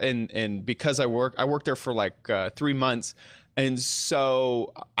also and because I worked there for like 3 months, and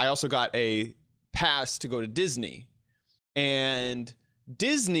so I also got a pass to go to Disney, and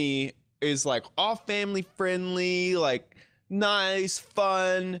Disney is like all family friendly, like nice,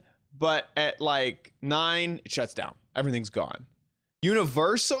 fun, but at like 9 it shuts down. Everything's gone.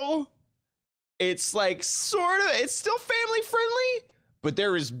 Universal, it's like it's still family friendly, but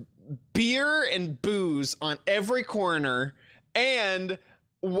there is beer and booze on every corner, and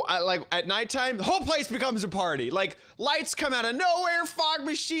like at nighttime the whole place becomes a party. Like lights come out of nowhere, fog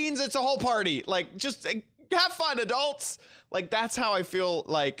machines, it's a whole party. Like just have fun, adults. Like that's how I feel.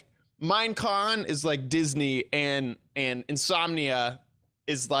 Like Minecon is like Disney, and Insomnia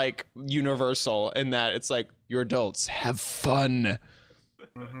is like Universal, in that it's like, you're adults, have fun.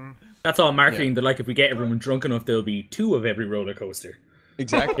 That's all marketing. Yeah. They're like, if we get everyone drunk enough, there'll be 2 of every roller coaster.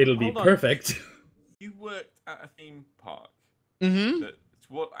 Exactly. It'll be perfect. You worked at a theme park. Mm-hmm.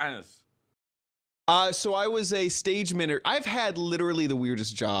 What, Anna's? So I was a stage manager. I've had literally the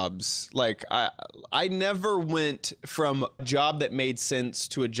weirdest jobs. Like I never went from a job that made sense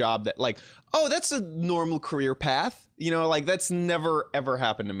to a job that like, oh, that's a normal career path. You know, like that's never ever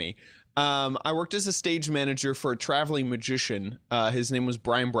happened to me. I worked as a stage manager for a traveling magician. His name was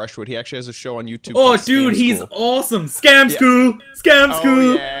Brian Brushwood. He actually has a show on YouTube. Oh, dude, he's awesome. Scam School. Scam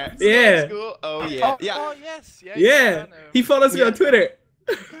School. Oh, yeah. Scam School. Oh, yeah. Yeah. Oh, yes. Yeah. He follows me on Twitter.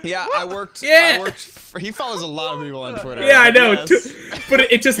 Yeah, I worked. He follows a lot of people on Twitter. Yeah, I know. Yes.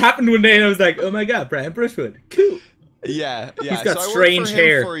 But it just happened one day, and I was like, oh my god, Brian Brushwood. Cool. Yeah. He's got strange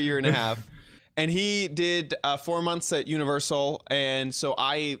hair. For a year and a half. And he did 4 months at Universal, and so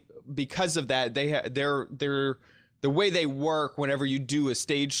because of that, the way they work whenever you do a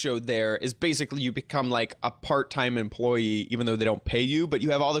stage show there is basically you become like a part-time employee, even though they don't pay you, but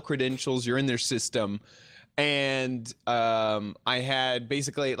you have all the credentials, you're in their system. And I had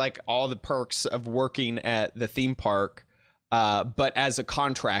basically like all the perks of working at the theme park, but as a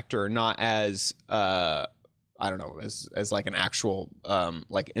contractor, not as I don't know, as like an actual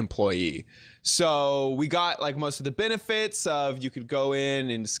like employee. So we got like most of the benefits of, you could go in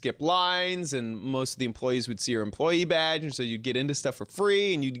and skip lines, and most of the employees would see your employee badge, and so you'd get into stuff for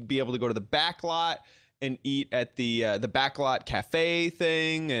free, and you'd be able to go to the back lot and eat at the backlot cafe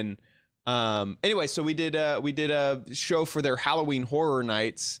thing. And anyway, so we did a show for their Halloween Horror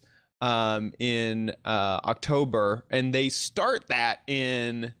Nights in October, and they start that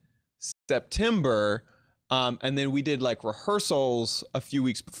in September. And then we did like rehearsals a few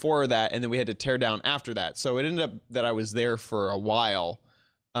weeks before that, and then we had to tear down after that. So it ended up that I was there for a while,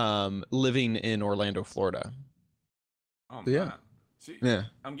 living in Orlando, Florida. Oh, yeah. Man. So, yeah.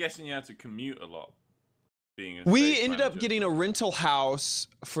 I'm guessing you had to commute a lot. We ended up getting a rental house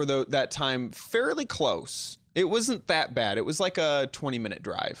for that time fairly close. It wasn't that bad. It was like a 20-minute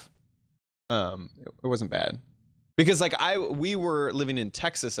drive. It wasn't bad. Because like we were living in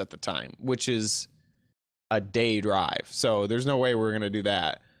Texas at the time, which is a day drive, so there's no way we're gonna do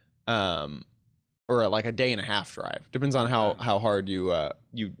that, or like a day and a half drive. Depends on how hard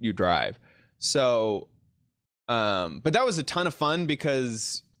you drive. So, but that was a ton of fun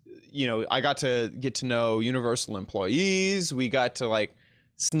because, you know, I got to get to know Universal employees. We got to like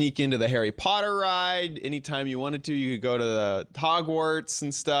sneak into the Harry Potter ride anytime you wanted to. You could go to the Hogwarts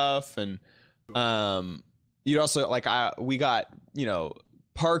and stuff, and you'd also like we got, you know,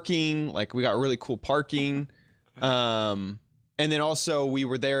 parking, like we got really cool parking, and then also we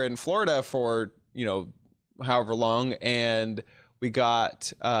were there in Florida for, you know, however long, and we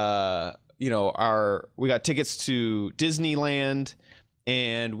got you know, we got tickets to Disneyland,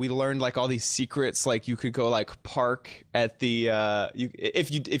 and we learned like all these secrets. Like you could go like park at the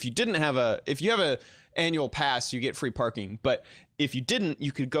if you have a annual pass, you get free parking, but if you didn't,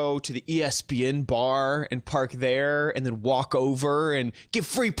 you could go to the ESPN bar and park there, and then walk over and get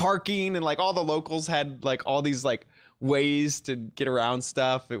free parking. And like all the locals had like all these like ways to get around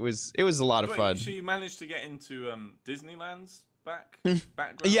stuff. It was a lot of fun. So you managed to get into Disneyland's background?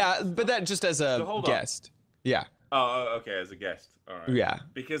 Yeah, but that just as a guest. Yeah. Oh, okay, as a guest. All right. Yeah.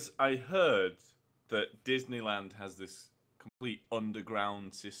 Because I heard that Disneyland has this complete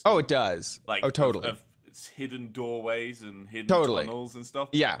underground system. Oh, it does. Like, totally. Of hidden doorways and hidden tunnels and stuff.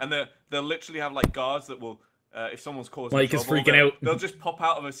 Yeah. And they'll literally have like guards that will, if someone's causing Mike trouble, is freaking out. They'll just pop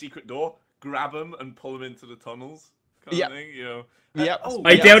out of a secret door, grab them, and pull them into the tunnels. Kind of thing, you know. Yep.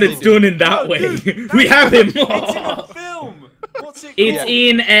 I doubt it's done in that way. We have him. It's in a film. What's it called?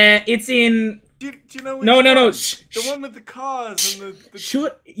 It's in. Do you know? No. The one with the cars and the.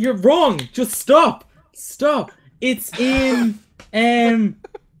 Shut! You're wrong. Just stop. It's in.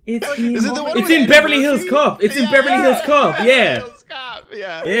 It's in Beverly Hills Cop. It's in Beverly Hills Cop. Yeah.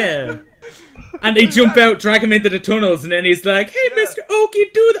 Yeah. And they jump out, drag him into the tunnels, and then he's like, "Hey, Mr.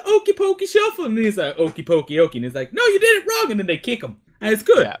 Okie, do the Okie Pokey Shuffle." And he's like, "Okie Pokey Okie," and he's like, "No, you did it wrong." And then they kick him, and it's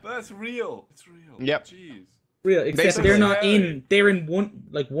good. Yeah. That's real. It's real. Yep. Jeez. Real, except Basically, they're not in. They're in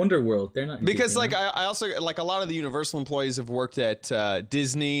Wonder World. They're not in because Disney, like I also like a lot of the Universal employees have worked at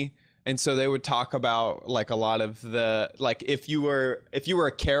Disney, and so they would talk about like a lot of the like if you were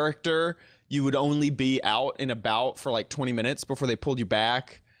a character, you would only be out and about for like 20 minutes before they pulled you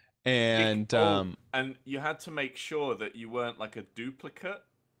back, and and you had to make sure that you weren't like a duplicate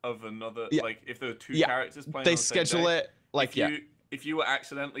of another. Yeah. Like if there were two Yeah. characters playing, they on the same schedule day, it like if you were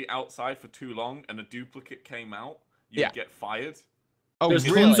accidentally outside for too long and a duplicate came out, you Yeah. would get fired. Oh, There's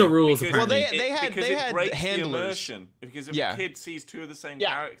really? tons of rules. Because- Well, Apparently. they it had breaks handlers. the immersion. Because if a kid sees two of the same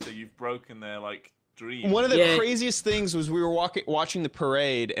character, you've broken their like dream. One of the craziest things was we were watching the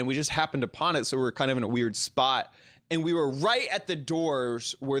parade, and we just happened upon it, so we were kind of in a weird spot, and we were right at the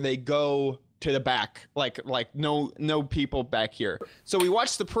doors where they go to the back, like no people back here. So we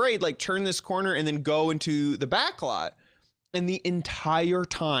watched the parade like turn this corner and then go into the back lot, and the entire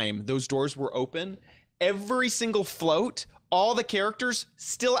time those doors were open, every single float, all the characters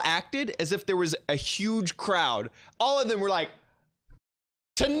still acted as if there was a huge crowd. All of them were like,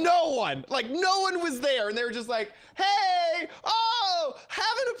 to no one, like no one was there, and they were just like, "Hey, oh,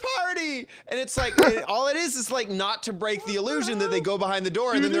 having a party," and it's like all it is like not to break the illusion that they go behind the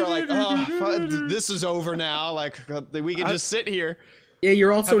door, and then they're like, "Oh, this is over now. Like we can just sit here." Yeah,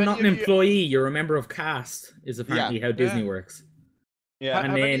 you're also not an employee. You're a member of cast. Is apparently how Disney works. Yeah, Have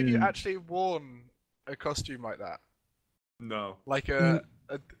and any then of you actually worn a costume like that? No, Like a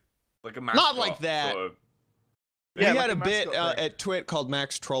mascot. Not like that. Sort of. We had like a a bit mascot thing. at Twit called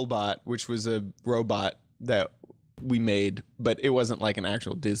Max Trollbot, which was a robot that we made, but it wasn't like an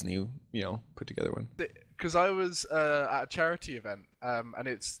actual Disney, put together one. because I was at a charity event, and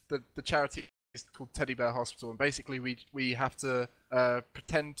it's the charity is called Teddy Bear Hospital, and basically we have to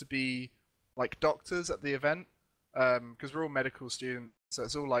pretend to be like doctors at the event, because we're all medical students. So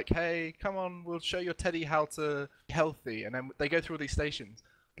it's all like, hey, come on, we'll show your teddy how to be healthy, and then they go through all these stations.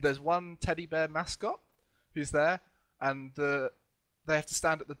 But there's one teddy bear mascot who's there, and they have to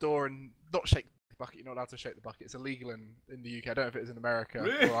stand at the door and not shake the bucket. You're not allowed to shake the bucket. It's illegal in the UK. I don't know if it is in America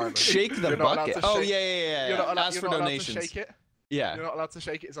or Ireland. Shake the bucket. Oh yeah. You're not allowed, Ask you're for not allowed donations. to shake it. Yeah. You're not allowed to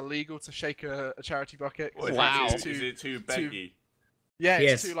shake it. It's illegal to shake a charity bucket. Wow. Is it too beggy? Yeah,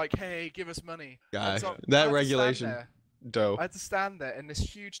 Yes. it's too like, hey, give us money. Guy, And so I that had to regulation. stand there. Dope. I had to stand there in this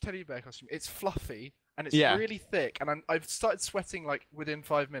huge teddy bear costume. It's fluffy and it's Yeah. really thick, and I've started sweating like within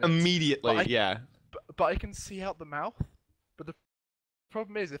 5 minutes. Immediately, yeah. But I can see out the mouth. But the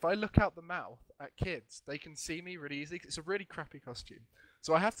problem is, if I look out the mouth at kids, they can see me really easily. 'Cause it's a really crappy costume,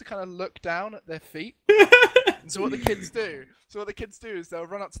 so I have to kind of look down at their feet. And so what the kids do is they'll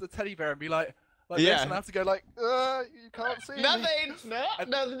run up to the teddy bear and be like this, and I have to go like, you can't see me. Nothing. No,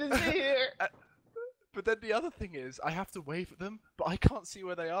 nothing to see here. But then the other thing is, I have to wave at them, but I can't see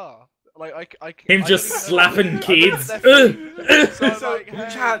where they are. Like I him I just don't even know slapping where- kids. I don't know their feet. So I'm So, like, hey,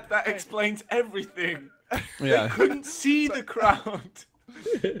 Chad, that hey. explains everything. Yeah. They couldn't see the crowd.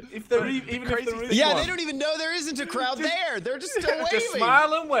 If there even if there is Yeah, one. they don't even know there isn't a crowd there. They're just still waving. Just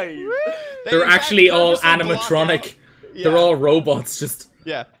smile and wave. They're in fact actually all purposely block animatronic. out. Yeah. They're all robots. Just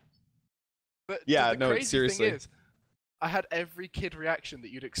Yeah. But Yeah, the no, crazy seriously. thing is, I had every kid reaction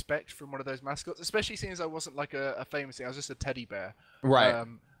that you'd expect from one of those mascots, especially seeing as I wasn't like a famous thing. I was just a teddy bear. Right.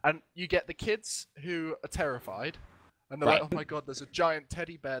 And you get the kids who are terrified, and they're Right. like, "Oh my god, there's a giant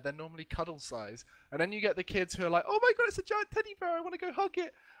teddy bear." They're normally cuddle size. And then you get the kids who are like, "Oh my god, it's a giant teddy bear. I want to go hug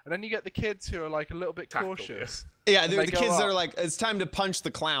it." And then you get the kids who are like a little bit Tackle, cautious. Yeah, and they're they the go kids that are up. like, it's time to punch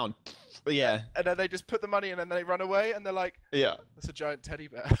the clown. Yeah. And then they just put the money in, and then they run away, and they're like, Yeah. "That's a giant teddy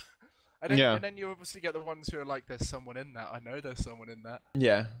bear." And then you obviously get the ones who are like, "There's someone in that. I know there's someone in that."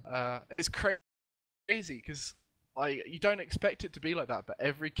 Yeah. It's crazy because you don't expect it to be like that, but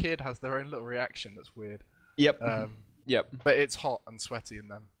every kid has their own little reaction that's weird. Yep. Yep. But it's hot and sweaty in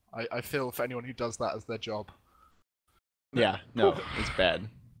them. I feel for anyone who does that as their job. Yeah. No, it's bad.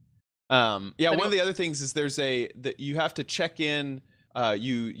 Yeah, one of the other things is that you have to check in.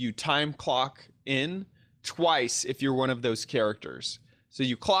 You time clock in twice if you're one of those characters. So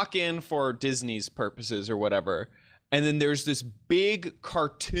you clock in for Disney's purposes or whatever, and then there's this big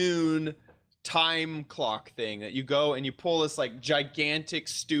cartoon time clock thing that you go and you pull this like gigantic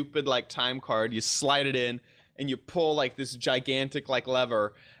stupid like time card, you slide it in and you pull like this gigantic like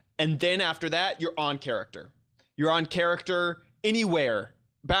lever, and then after that you're on character. You're on character anywhere,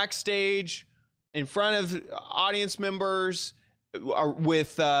 backstage, in front of audience members, or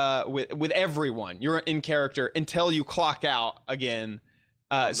with everyone. You're in character until you clock out again.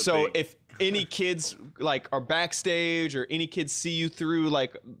 So if any kids like are backstage or any kids see you through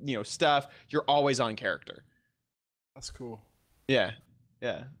like stuff, you're always on character. That's cool. Yeah.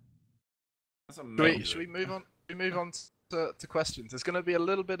 That's amazing. Should we move on? We move on to questions. There's going to be a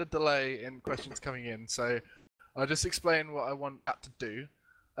little bit of delay in questions coming in, so I'll just explain what I want Chad to do.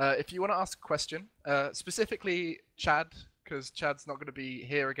 If you want to ask a question, specifically Chad, because Chad's not going to be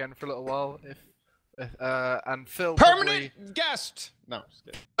here again for a little while. And Phil, permanent guest. No, just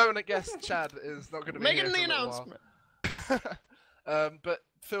kidding. Permanent guest Chad is not going to be here for the a little announcement. while. But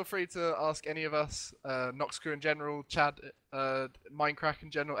feel free to ask any of us, Noxcrew in general, Chad, Minecraft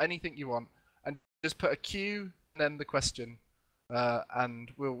in general, anything you want, and just put a Q and then the question,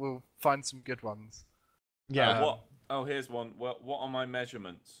 and we'll find some good ones. Yeah. What? Oh, here's one. What are my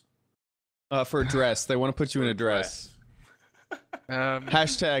measurements? For a dress, they want to put you in a dress.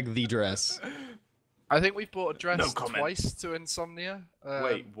 Hashtag the dress. I think we've bought a dress twice to Insomnia.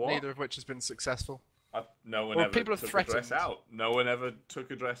 Wait, what? Neither of which has been successful. No one Well, ever people have took a threatened. dress out. No one ever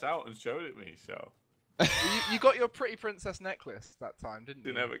took a dress out and showed it me. So You got your pretty princess necklace that time, didn't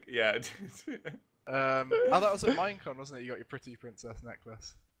you? yeah. Oh, that was at Minecon, wasn't it? You got your pretty princess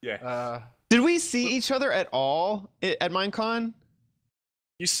necklace. Yeah. Did we see each other at all at Minecon?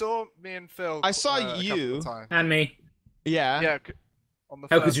 You saw me and Phil. I saw a couple you. of times. And me. Yeah. Yeah. On the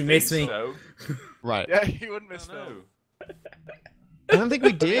How could first you day. miss me? So, Right. Yeah, you wouldn't miss Phil. no. I don't think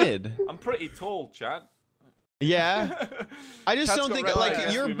we did. I'm pretty tall, Chad. Yeah. I just Chad's don't got think red like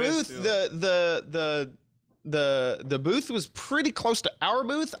hair. your We missed booth, you. the booth was pretty close to our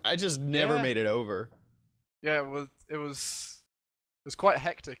booth. I just never Yeah. made it over. Yeah, it was quite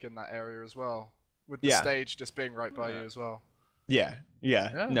hectic in that area as well, with the Yeah. stage just being right by you as well. Yeah.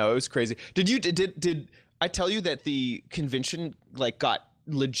 Yeah. No, it was crazy. Did I tell you that the convention like got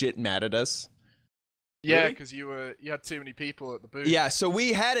legit mad at us? Yeah, Really? because you had too many people at the booth. Yeah, so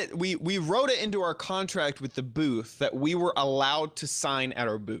we had it. We wrote it into our contract with the booth that we were allowed to sign at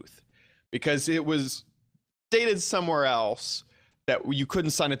our booth, because it was stated somewhere else that you couldn't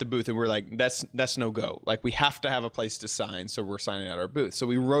sign at the booth, and we're like, that's no go. Like, we have to have a place to sign, so we're signing at our booth. So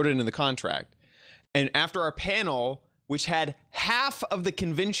we wrote it in the contract, and after our panel, which had half of the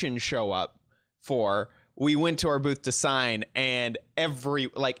convention show up for, we went to our booth to sign, and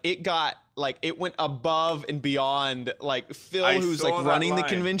it went above and beyond. Like, Phil, who's like running the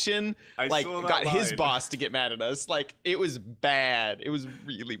convention, got his boss to get mad at us. Like, it was bad. It was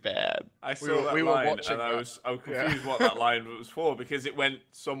really bad. I saw that we were line, watching and I that. was confused what that line was for, because it went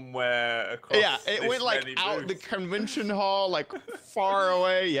somewhere across. Yeah, it this went like many out the booths. convention hall, like far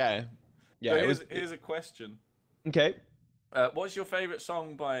away. Yeah, yeah. So It was here's a question. okay. What's your favorite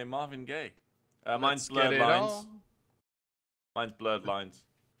song by Marvin Gaye? Mine's Let's get Blurred it Lines. on. Mine's Blurred Lines.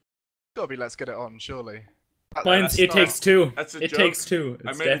 Gotta be Let's Get It On, surely. Mine's that's It not- Takes Two. That's a It joke. Takes two. I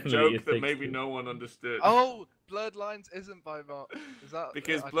It's made a definitely joke It that Takes maybe Two. no one understood. Oh, Blurred Lines isn't by Mark. Is that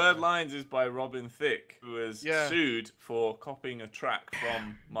Because I don't Blurred know. Lines is by Robin Thicke, who was Yeah. sued for copying a track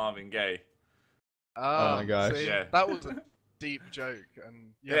from Marvin Gaye. Ah, Oh my gosh. see, Yeah. that was a deep joke,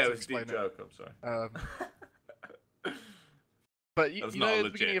 and you Yeah, had it to was a explain deep joke. I'm sorry. But you That's know not at the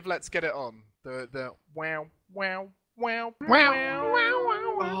legit. beginning of Let's Get It On, the wow wow wow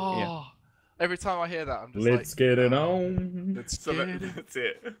Oh, every time I hear that, I'm just Let's like, get it on. let's So get it that's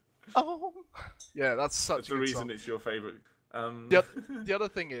it. on. Yeah, that's such That's a the good reason song. it's your favorite. The other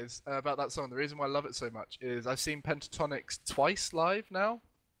thing is about that song. The reason why I love it so much is I've seen Pentatonics twice live now,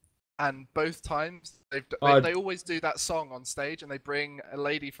 and both times they always do that song on stage, and they bring a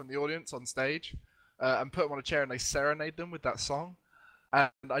lady from the audience on stage, and put them on a chair, and they serenade them with that song,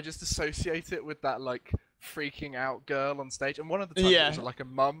 and I just associate it with that like freaking out girl on stage. And one of the times it was like a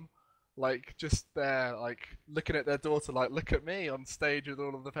mum, like just there, like looking at their daughter, like look at me on stage with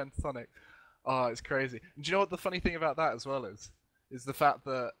all of the Pentatonics. Oh, it's crazy. And do you know what the funny thing about that as well is? Is the fact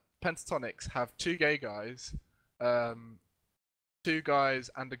that Pentatonics have two gay guys, 2 guys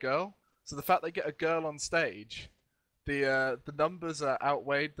and a girl. So the fact they get a girl on stage, the numbers are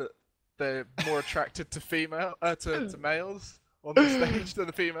outweighed that they're more attracted to to males on the stage than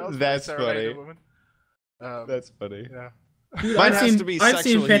the females. That's serenade funny. a woman. That's funny. Yeah. Dude, Mine I've has seen, to be I've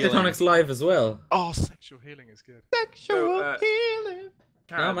seen sexual healing. Pentatonics live as well. Oh, sexual healing is good. Sexual healing.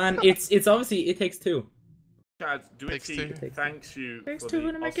 No, man, it's obviously It Takes Two. Chad, Takes Dwitty two. thanks you Takes for two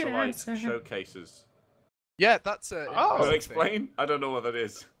the to make it Ocelite answer. showcases. Yeah, that's a. Can Oh. I interesting thing. explain? I don't know what that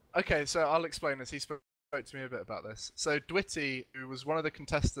is. Okay, so I'll explain this. He spoke to me a bit about this. So Dwitty, who was one of the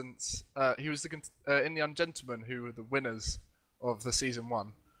contestants, he was in the Ungentlemen, who were the winners of the season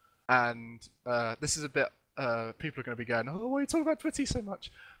 1. And this is a bit. People are going to be going, oh, why are you talking about Dwitty so much?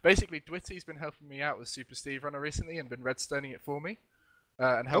 Basically, Dwitty's been helping me out with Super Steve Runner recently and been redstoning it for me.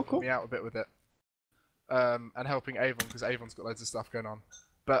 and helping me out a bit with it. And helping Avon, because Avon's got loads of stuff going on.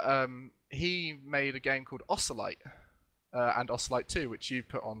 But he made a game called Ocelite, and Ocelite 2, which you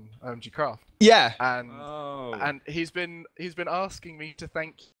put on OMGcraft. Yeah. And he's been asking me to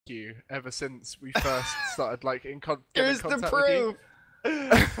thank you ever since we first started like in contact. Here's the proof.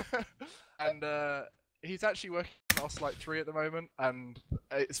 And he's actually working on Ocelite 3 at the moment, and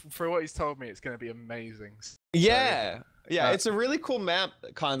it's for what he's told me, it's going to be amazing. Yeah. Yeah, it's a really cool map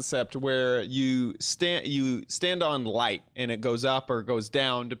concept where you stand on light and it goes up or goes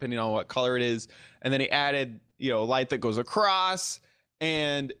down depending on what color it is, and then he added light that goes across,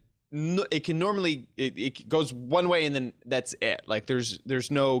 and it can normally it goes one way and then that's it. Like there's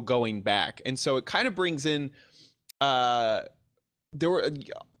no going back, and so it kind of brings in it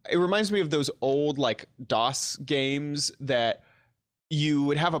reminds me of those old like DOS games that you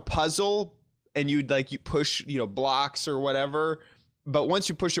would have a puzzle and you push blocks or whatever, but once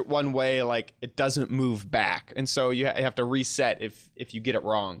you push it one way, like it doesn't move back, and so you have to reset if you get it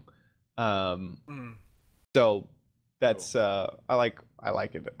wrong. So that's I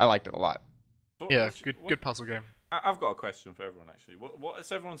liked it a lot. Yeah, good puzzle game. I've got a question for everyone actually. What is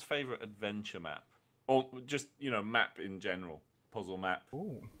everyone's favorite adventure map, or just map in general, puzzle map?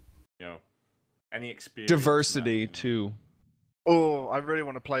 Ooh. Any experience? Diversity too. Oh, I really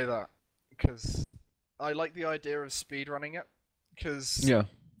want to play that. Because I like the idea of speedrunning it, because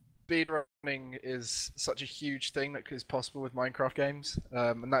speedrunning is such a huge thing that is possible with Minecraft games,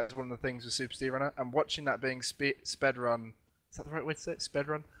 and that's one of the things with Super Speedrunner. And watching that being spedrun, is that the right way to say it?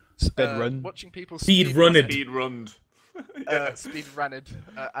 Spedrun? Speedrun. Watching people speedrunned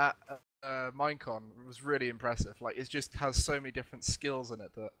at Minecon was really impressive. Like it just has so many different skills in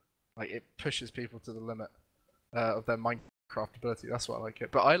it that like it pushes people to the limit of their Minecraft craftability. That's why I like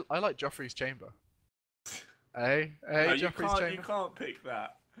it. But I like Joffrey's Chamber. Hey, no, Joffrey's Chamber. You can't pick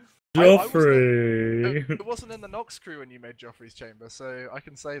that. Joffrey. It wasn't in the Noxcrew when you made Joffrey's Chamber, so I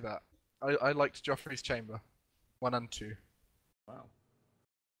can say that. I liked Joffrey's Chamber 1 and 2. Wow.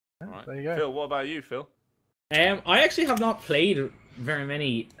 Yeah, all right. There you go. Phil, what about you, Phil? I actually have not played very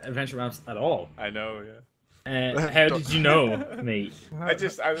many adventure maps at all. I know, yeah. How did you know, mate? I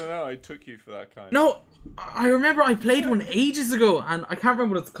don't know. I took you for that kind. No, I remember I played one ages ago, and I can't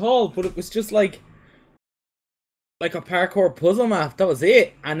remember what it's called, but it was just like a parkour puzzle map. That was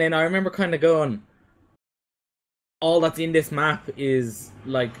it. And then I remember kind of going, all that's in this map is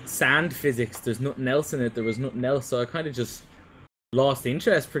like sand physics. There's nothing else in it. There was nothing else, so I kind of just lost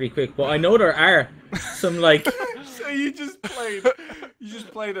interest pretty quick. But I know there are some like. So you just played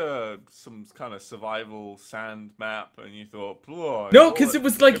some kind of survival sand map, and you thought, no, because it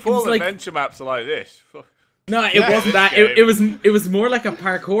was like if all adventure maps are like this. No, it wasn't that. It was more like a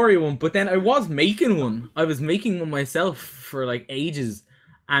parkour one. But then I was making one. I was making one myself for like ages,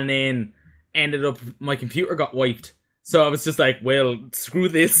 and then ended up my computer got wiped. So I was just like, well, screw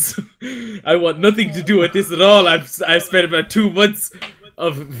this. I want nothing to do with this at all. I've spent about 2 months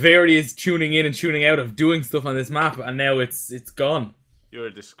of various tuning in and tuning out of doing stuff on this map, and now it's gone. You're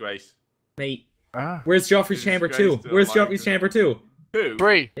a disgrace, mate. Where's Joffrey's Chamber 2? Where's Joffrey's Chamber 2? 2?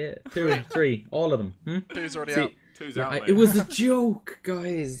 3. Yeah, 2 and 3, all of them. 2's already out. 2's out. It was a joke,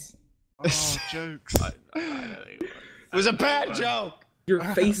 guys. Oh, jokes. It was a bad joke. Your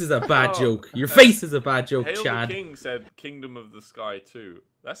face is a bad joke. Your face is a bad joke, Hail Chad. the King said Kingdom of the Sky 2.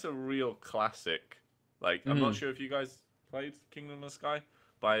 That's a real classic. Like, I'm not sure if you guys played Kingdom of the Sky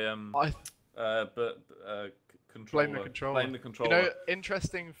by Controller. Blame the Controller. Blame the Controller. You know,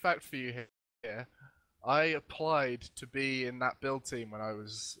 interesting fact for you here. I applied to be in that build team when I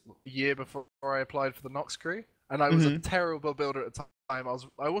was a year before I applied for the Noxcrew, and I was a terrible builder at the time.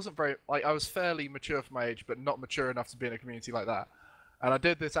 I wasn't very I was fairly mature for my age, but not mature enough to be in a community like that. And I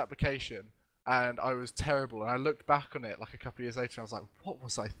did this application, and I was terrible. And I looked back on it like a couple of years later, and I was like, "What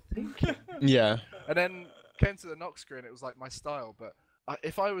was I thinking?" Yeah. And then came to the Noxcrew, and it was like my style. But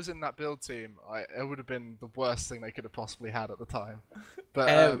if I was in that build team, it would have been the worst thing they could have possibly had at the time.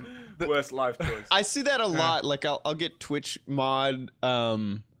 But worst life choice. I see that a lot. Like I'll get Twitch mod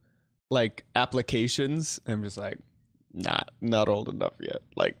like applications. And I'm just like, not old enough yet.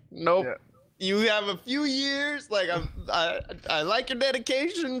 Like, nope. Yeah. You have a few years. Like I like your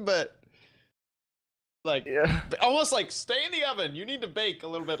dedication, but like almost like stay in the oven. You need to bake a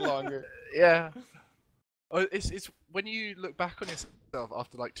little bit longer. Yeah. It's when you look back on yourself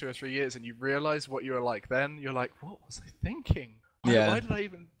after like 2 or 3 years and you realize what you were like then, you're like, what was I thinking? Why did I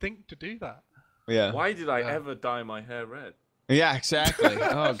even think to do that? Yeah. Why did I ever dye my hair red? Yeah, exactly.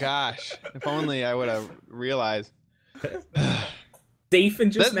 Oh gosh. If only I would have realized.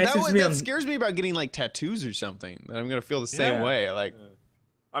 Dathan just messaged me that on... scares me about getting like tattoos or something. That I'm gonna feel the same way. Like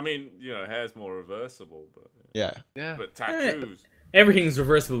I mean, hair's more reversible, but Yeah. But tattoos. Everything's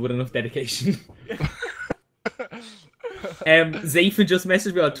reversible with enough dedication. Zayfin just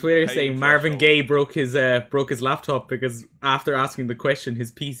messaged me on Twitter saying Marvin Gaye broke his laptop because after asking the question,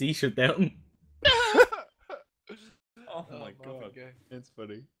 his PC shut down. Oh my god, it's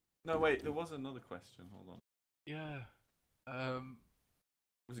funny. No, wait, there was another question. Hold on. Yeah.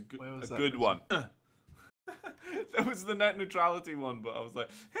 It was a good one. That was the net neutrality one, but I was like,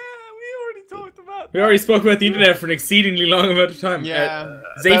 we already talked about that. We already spoke about the internet for an exceedingly long amount of time. Yeah.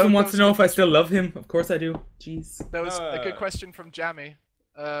 Zayfin wants to know if I still love him. Of course I do. Jeez. There was a good question from Jammy.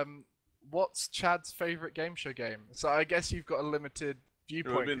 What's Chad's favorite game show game? So I guess you've got a limited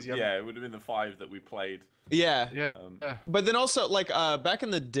viewpoint. It would have been the 5 that we played. Yeah. Yeah. But then also, like, back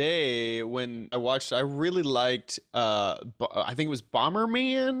in the day when I watched, I really liked, I think it was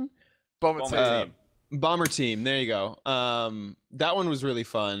Bomberman? Bomber Team. Bomber Team, there you go. That one was really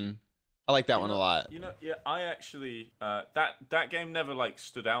fun. I like that one a lot. I actually, that game never, like,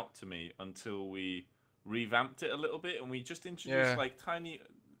 stood out to me until we revamped it a little bit, and we just introduced, like, tiny,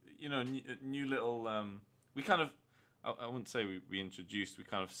 new little, we kind of, I wouldn't say we introduced, we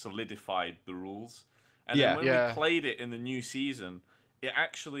kind of solidified the rules. And then when we played it in the new season, it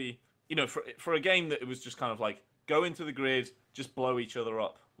actually, for a game that it was just kind of like, go into the grid, just blow each other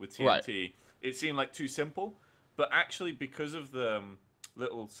up with TNT, it seemed like too simple. But actually, because of the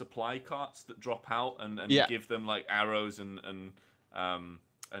little supply carts that drop out and give them like arrows and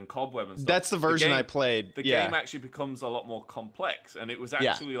cobweb and stuff. That's the version I played. The game actually becomes a lot more complex, and it was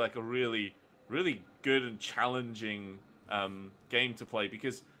actually like a really, really good and challenging game to play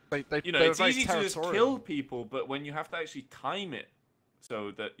because it's easy to just kill people, but when you have to actually time it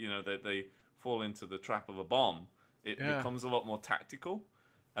so that that they fall into the trap of a bomb, it becomes a lot more tactical.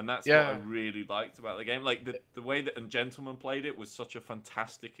 And that's what I really liked about the game. Like the way that Gentleman played it was such a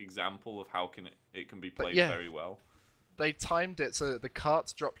fantastic example of how it can be played very well. They timed it so that the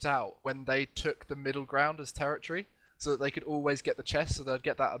carts dropped out when they took the middle ground as territory, so that they could always get the chest, so they'd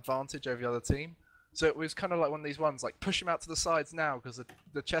get that advantage over the other team. So it was kind of like one of these ones, like push them out to the sides now because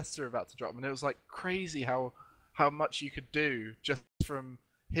the chests are about to drop. And it was like crazy how much you could do just from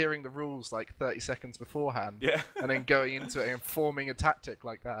hearing the rules like 30 seconds beforehand. Yeah. And then going into it and forming a tactic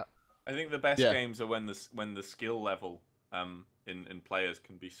like that. I think the best games are when the skill level in players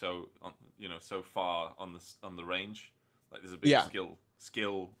can be so so far on the range. Like there's a big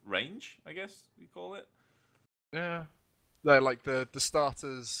skill range, I guess we call it. Yeah. They're like the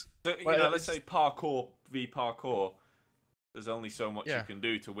starters. So, let's say parkour v parkour. There's only so much you can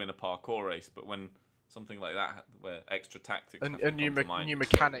do to win a parkour race, but when something like that, where extra tactics, a new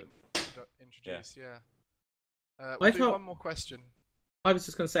mechanic introduced, we'll do one more question. I was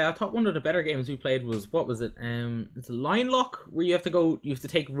just gonna say, I thought one of the better games we played was what was it? It's a line lock where you have to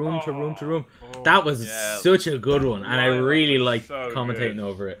take room to room to room. That was such a good one, and I really liked commentating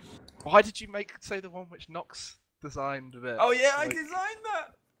over it. Why did you say the one which Nox designed a bit? Oh yeah, I designed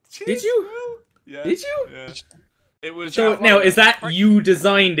that. Jeez, did you? Yeah. Did you? Yeah. It was. So now, is that you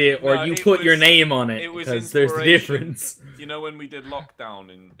designed it, or you put your name on it? Because there's a difference. When we did Lockdown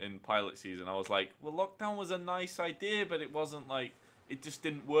in pilot season, I was like, well, Lockdown was a nice idea, but it wasn't like, it just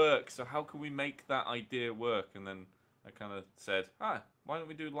didn't work. So how can we make that idea work? And then I kind of said, why don't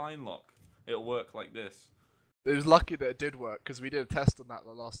we do line lock? It'll work like this. It was lucky that it did work because we did a test on that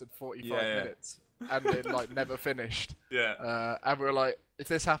lasted 45 minutes. And it never finished. Yeah. And we were like, if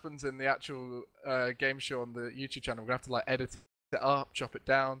this happens in the actual game show on the YouTube channel, we're gonna have to edit it up, chop it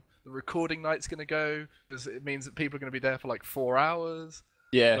down. The recording night's gonna go because it means that people are gonna be there for like 4 hours.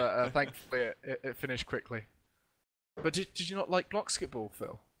 Yeah. But thankfully, it finished quickly. But did you not like Basketball,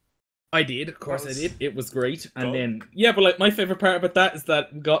 Phil? I did, of course I did. It was great. And then but my favorite part about that is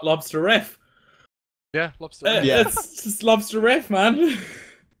that we got Lobster Ref. Yeah, Lobster Ref. It's just Lobster Ref, man.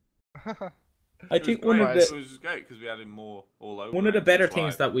 I think one of the it was great because we added more all over. One of the better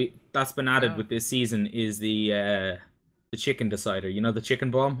things that's been added with this season is the chicken decider. The chicken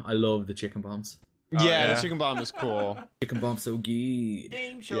bomb. I love the chicken bombs. The chicken bomb is cool. Chicken bomb's so good.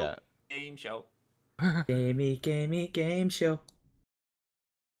 Game show. Yeah. Game show. Game show.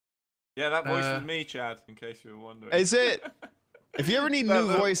 Yeah, that voice was me, Chad. In case you were wondering. Is it? If you ever need new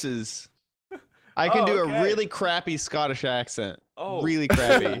voices, I can do a really crappy Scottish accent. Oh, really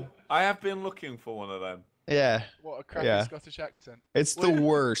crappy. I have been looking for one of them. Yeah. What a crappy Scottish accent. It's the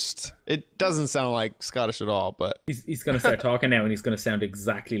worst. It doesn't sound like Scottish at all, but he's gonna start talking now, and he's gonna sound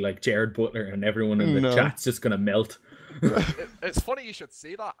exactly like Jared Butler, and everyone in the chat's just gonna melt. It's funny you should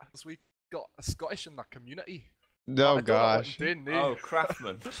see that, because we got a Scottish in that community. Oh gosh. Oh,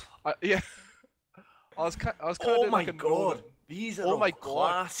 Craftsman. Yeah. I was kind of Oh doing my like a god, Northern. these are Oh all my God.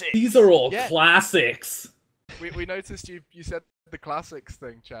 classics. These are all Yeah. classics. We noticed you said the classics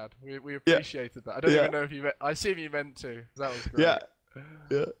thing, Chad. We appreciated that. I don't even know if you meant, I assume you meant to. That was great.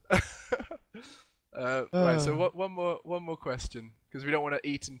 Yeah. Right, so one more question, because we don't want to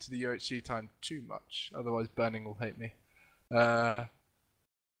eat into the UHG time too much, otherwise Burning will hate me.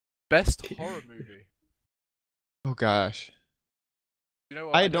 Best horror movie. Oh gosh. You know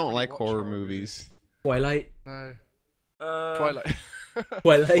what? I don't don't really like watch horror movies. Twilight. No. Twilight.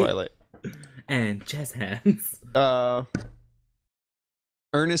 Twilight. And jazz hands.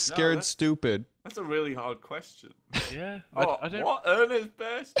 Ernest No, Scared that's- Stupid. That's a really hard question. Yeah. What? I don't. What? Ernest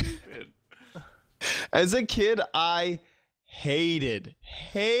Bear Stupid? As a kid, I hated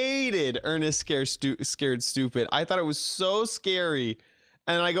Ernest Scared Stupid. I thought it was so scary.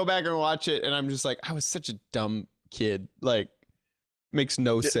 And I go back and watch it, and I'm just like, I was such a dumb kid. Like, makes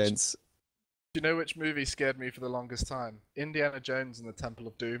no sense. Do you know which movie scared me for the longest time? Indiana Jones and the Temple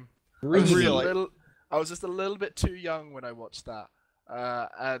of Doom. Really? I was just a little bit too young when I watched that.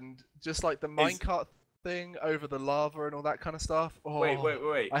 And just like the minecart thing over the lava and all that kind of stuff. Oh,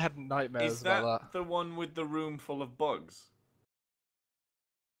 Wait. I had nightmares Is that about that. the one with the room full of bugs?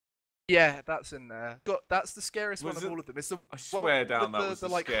 Yeah, that's in there. That's the scariest one Was of it- all of them. It's the I swear down that was the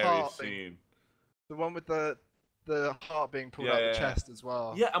like scariest heart thing. scene. The one with the heart being pulled Yeah, out the yeah. chest as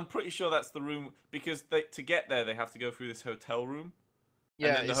well. Yeah, I'm pretty sure that's the room because to get there they have to go through this hotel room.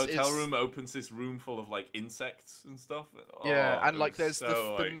 Yeah, and then the hotel room opens this room full of like insects and stuff. Yeah, Oh, and it like was there's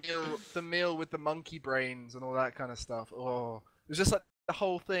so, the meal with the monkey brains and all that kind of stuff. Oh, it was just like the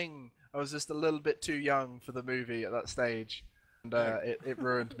whole thing. I was just a little bit too young for the movie at that stage, and it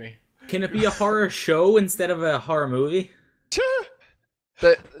ruined me. Can it be a horror show instead of a horror movie?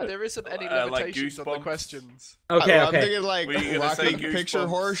 There isn't any like limitations on the Goosebumps? questions. Okay, I'm okay. thinking like Were you gonna say Rocky Picture Goosebumps?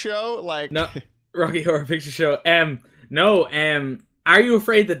 Horror Show. Like, No, Rocky Horror Picture Show. No. Are You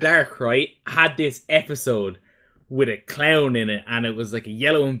Afraid of the Dark? Right, had this episode with a clown in it, and it was like a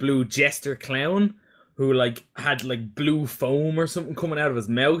yellow and blue jester clown who like had like blue foam or something coming out of his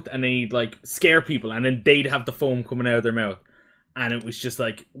mouth, and then he'd like scare people, and then they'd have the foam coming out of their mouth, and it was just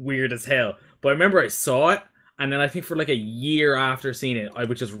like weird as hell. But I remember I saw it, and then I think for like a year after seeing it, I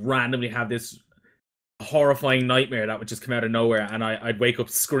would just randomly have this horrifying nightmare that would just come out of nowhere, and I'd wake up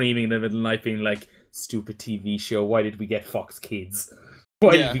screaming in the middle of the night being like, stupid TV show, why did we get Fox Kids?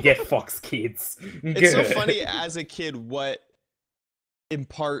 Why did we get Fox Kids? it's so funny as a kid what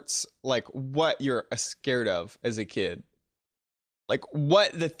imparts like what you're scared of as a kid. Like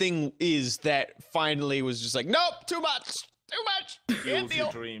what the thing is that finally was just like, nope, too much. Can't Fuels your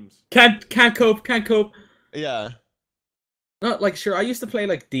deal. dreams. Can't cope. Yeah. No, like sure, I used to play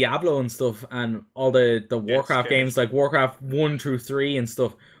like Diablo and stuff, and all the Warcraft scared. games, like Warcraft 1 through 3 and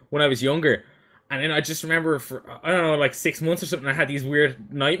stuff when I was younger. And then I just remember for I don't know, like 6 months or something, I had these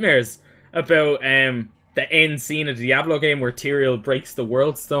weird nightmares about the end scene of the Diablo game where Tyrael breaks the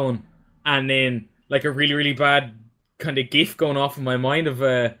World Stone, and then like a really, really bad kind of gif going off in my mind of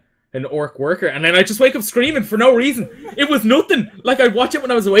an orc worker, and then I just wake up screaming for no reason. It was nothing. Like I'd watch it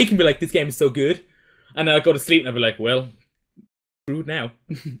when I was awake and be like, this game is so good. And then I'd go to sleep and I'd be like, well, screwed now.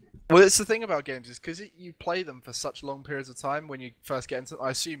 Well, it's the thing about games is because you play them for such long periods of time when you first get into them. I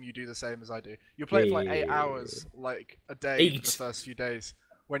assume you do the same as I do. You play it for like 8 hours, like a day for the first few days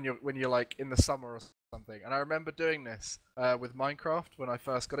when you're like in the summer or something. And I remember doing this with Minecraft when I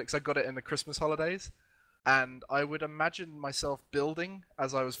first got it, because I got it in the Christmas holidays, and I would imagine myself building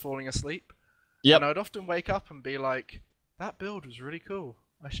as I was falling asleep. Yep. And I'd often wake up and be like, that build was really cool.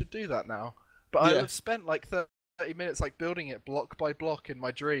 I should do that now. But I would have spent like 30 minutes like building it block by block in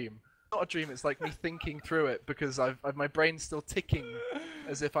my dream. Not a dream, it's like me thinking through it because my brain's still ticking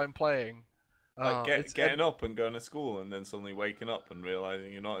as if I'm playing. Like getting up and going to school and then suddenly waking up and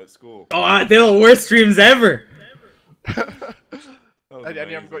realizing you're not at school. Oh, they're the worst dreams ever. And you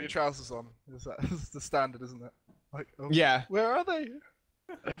haven't got your trousers on. That's the standard, isn't it? Like, oh, Yeah. where are they?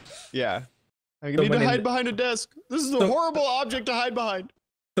 Yeah. I need to hide behind a desk. This is a horrible object to hide behind.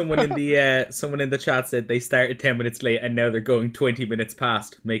 Someone in the chat said they started 10 minutes late and now they're going 20 minutes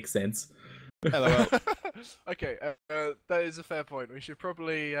past. Makes sense. LOL. Okay, that is a fair point. We should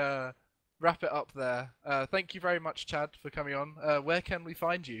probably wrap it up there. Thank you very much, Chad, for coming on. Where can we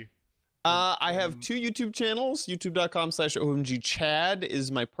find you? I have 2 YouTube channels. YouTube.com/OMGchad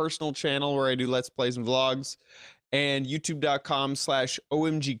is my personal channel where I do Let's Plays and vlogs. And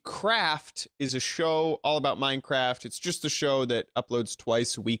YouTube.com/OMGcraft is a show all about Minecraft. It's just a show that uploads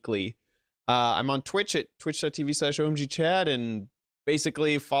twice weekly. I'm on Twitch at twitch.tv/OMGchad, and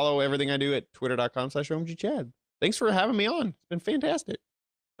basically follow everything I do at twitter.com/OMGchad. Thanks for having me on. It's been fantastic.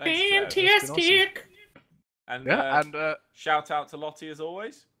 Thanks, Chad. Fantastic. And yeah, and shout out to Lottie as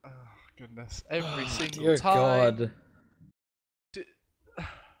always. Oh goodness, every single Dear time. God.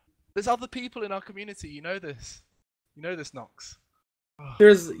 There's other people in our community. You know this. You know this, Nox.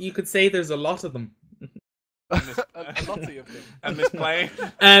 You could say there's a lot of them. a lot of them. And Miss Playing.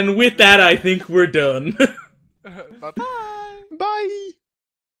 And with that, I think we're done. Bye. Bye.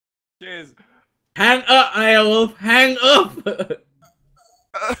 Cheers. Hang up, Aelwolf. Hang up.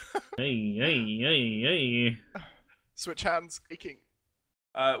 Hey. Switch hands, speaking.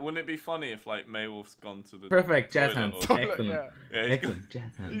 Wouldn't it be funny if like Maywolf's gone to the Perfect, jazz toilet hands. or- Excellent. Yeah. Yeah, Excellent,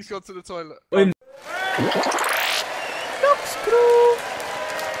 jazz hands. He's gone to the toilet.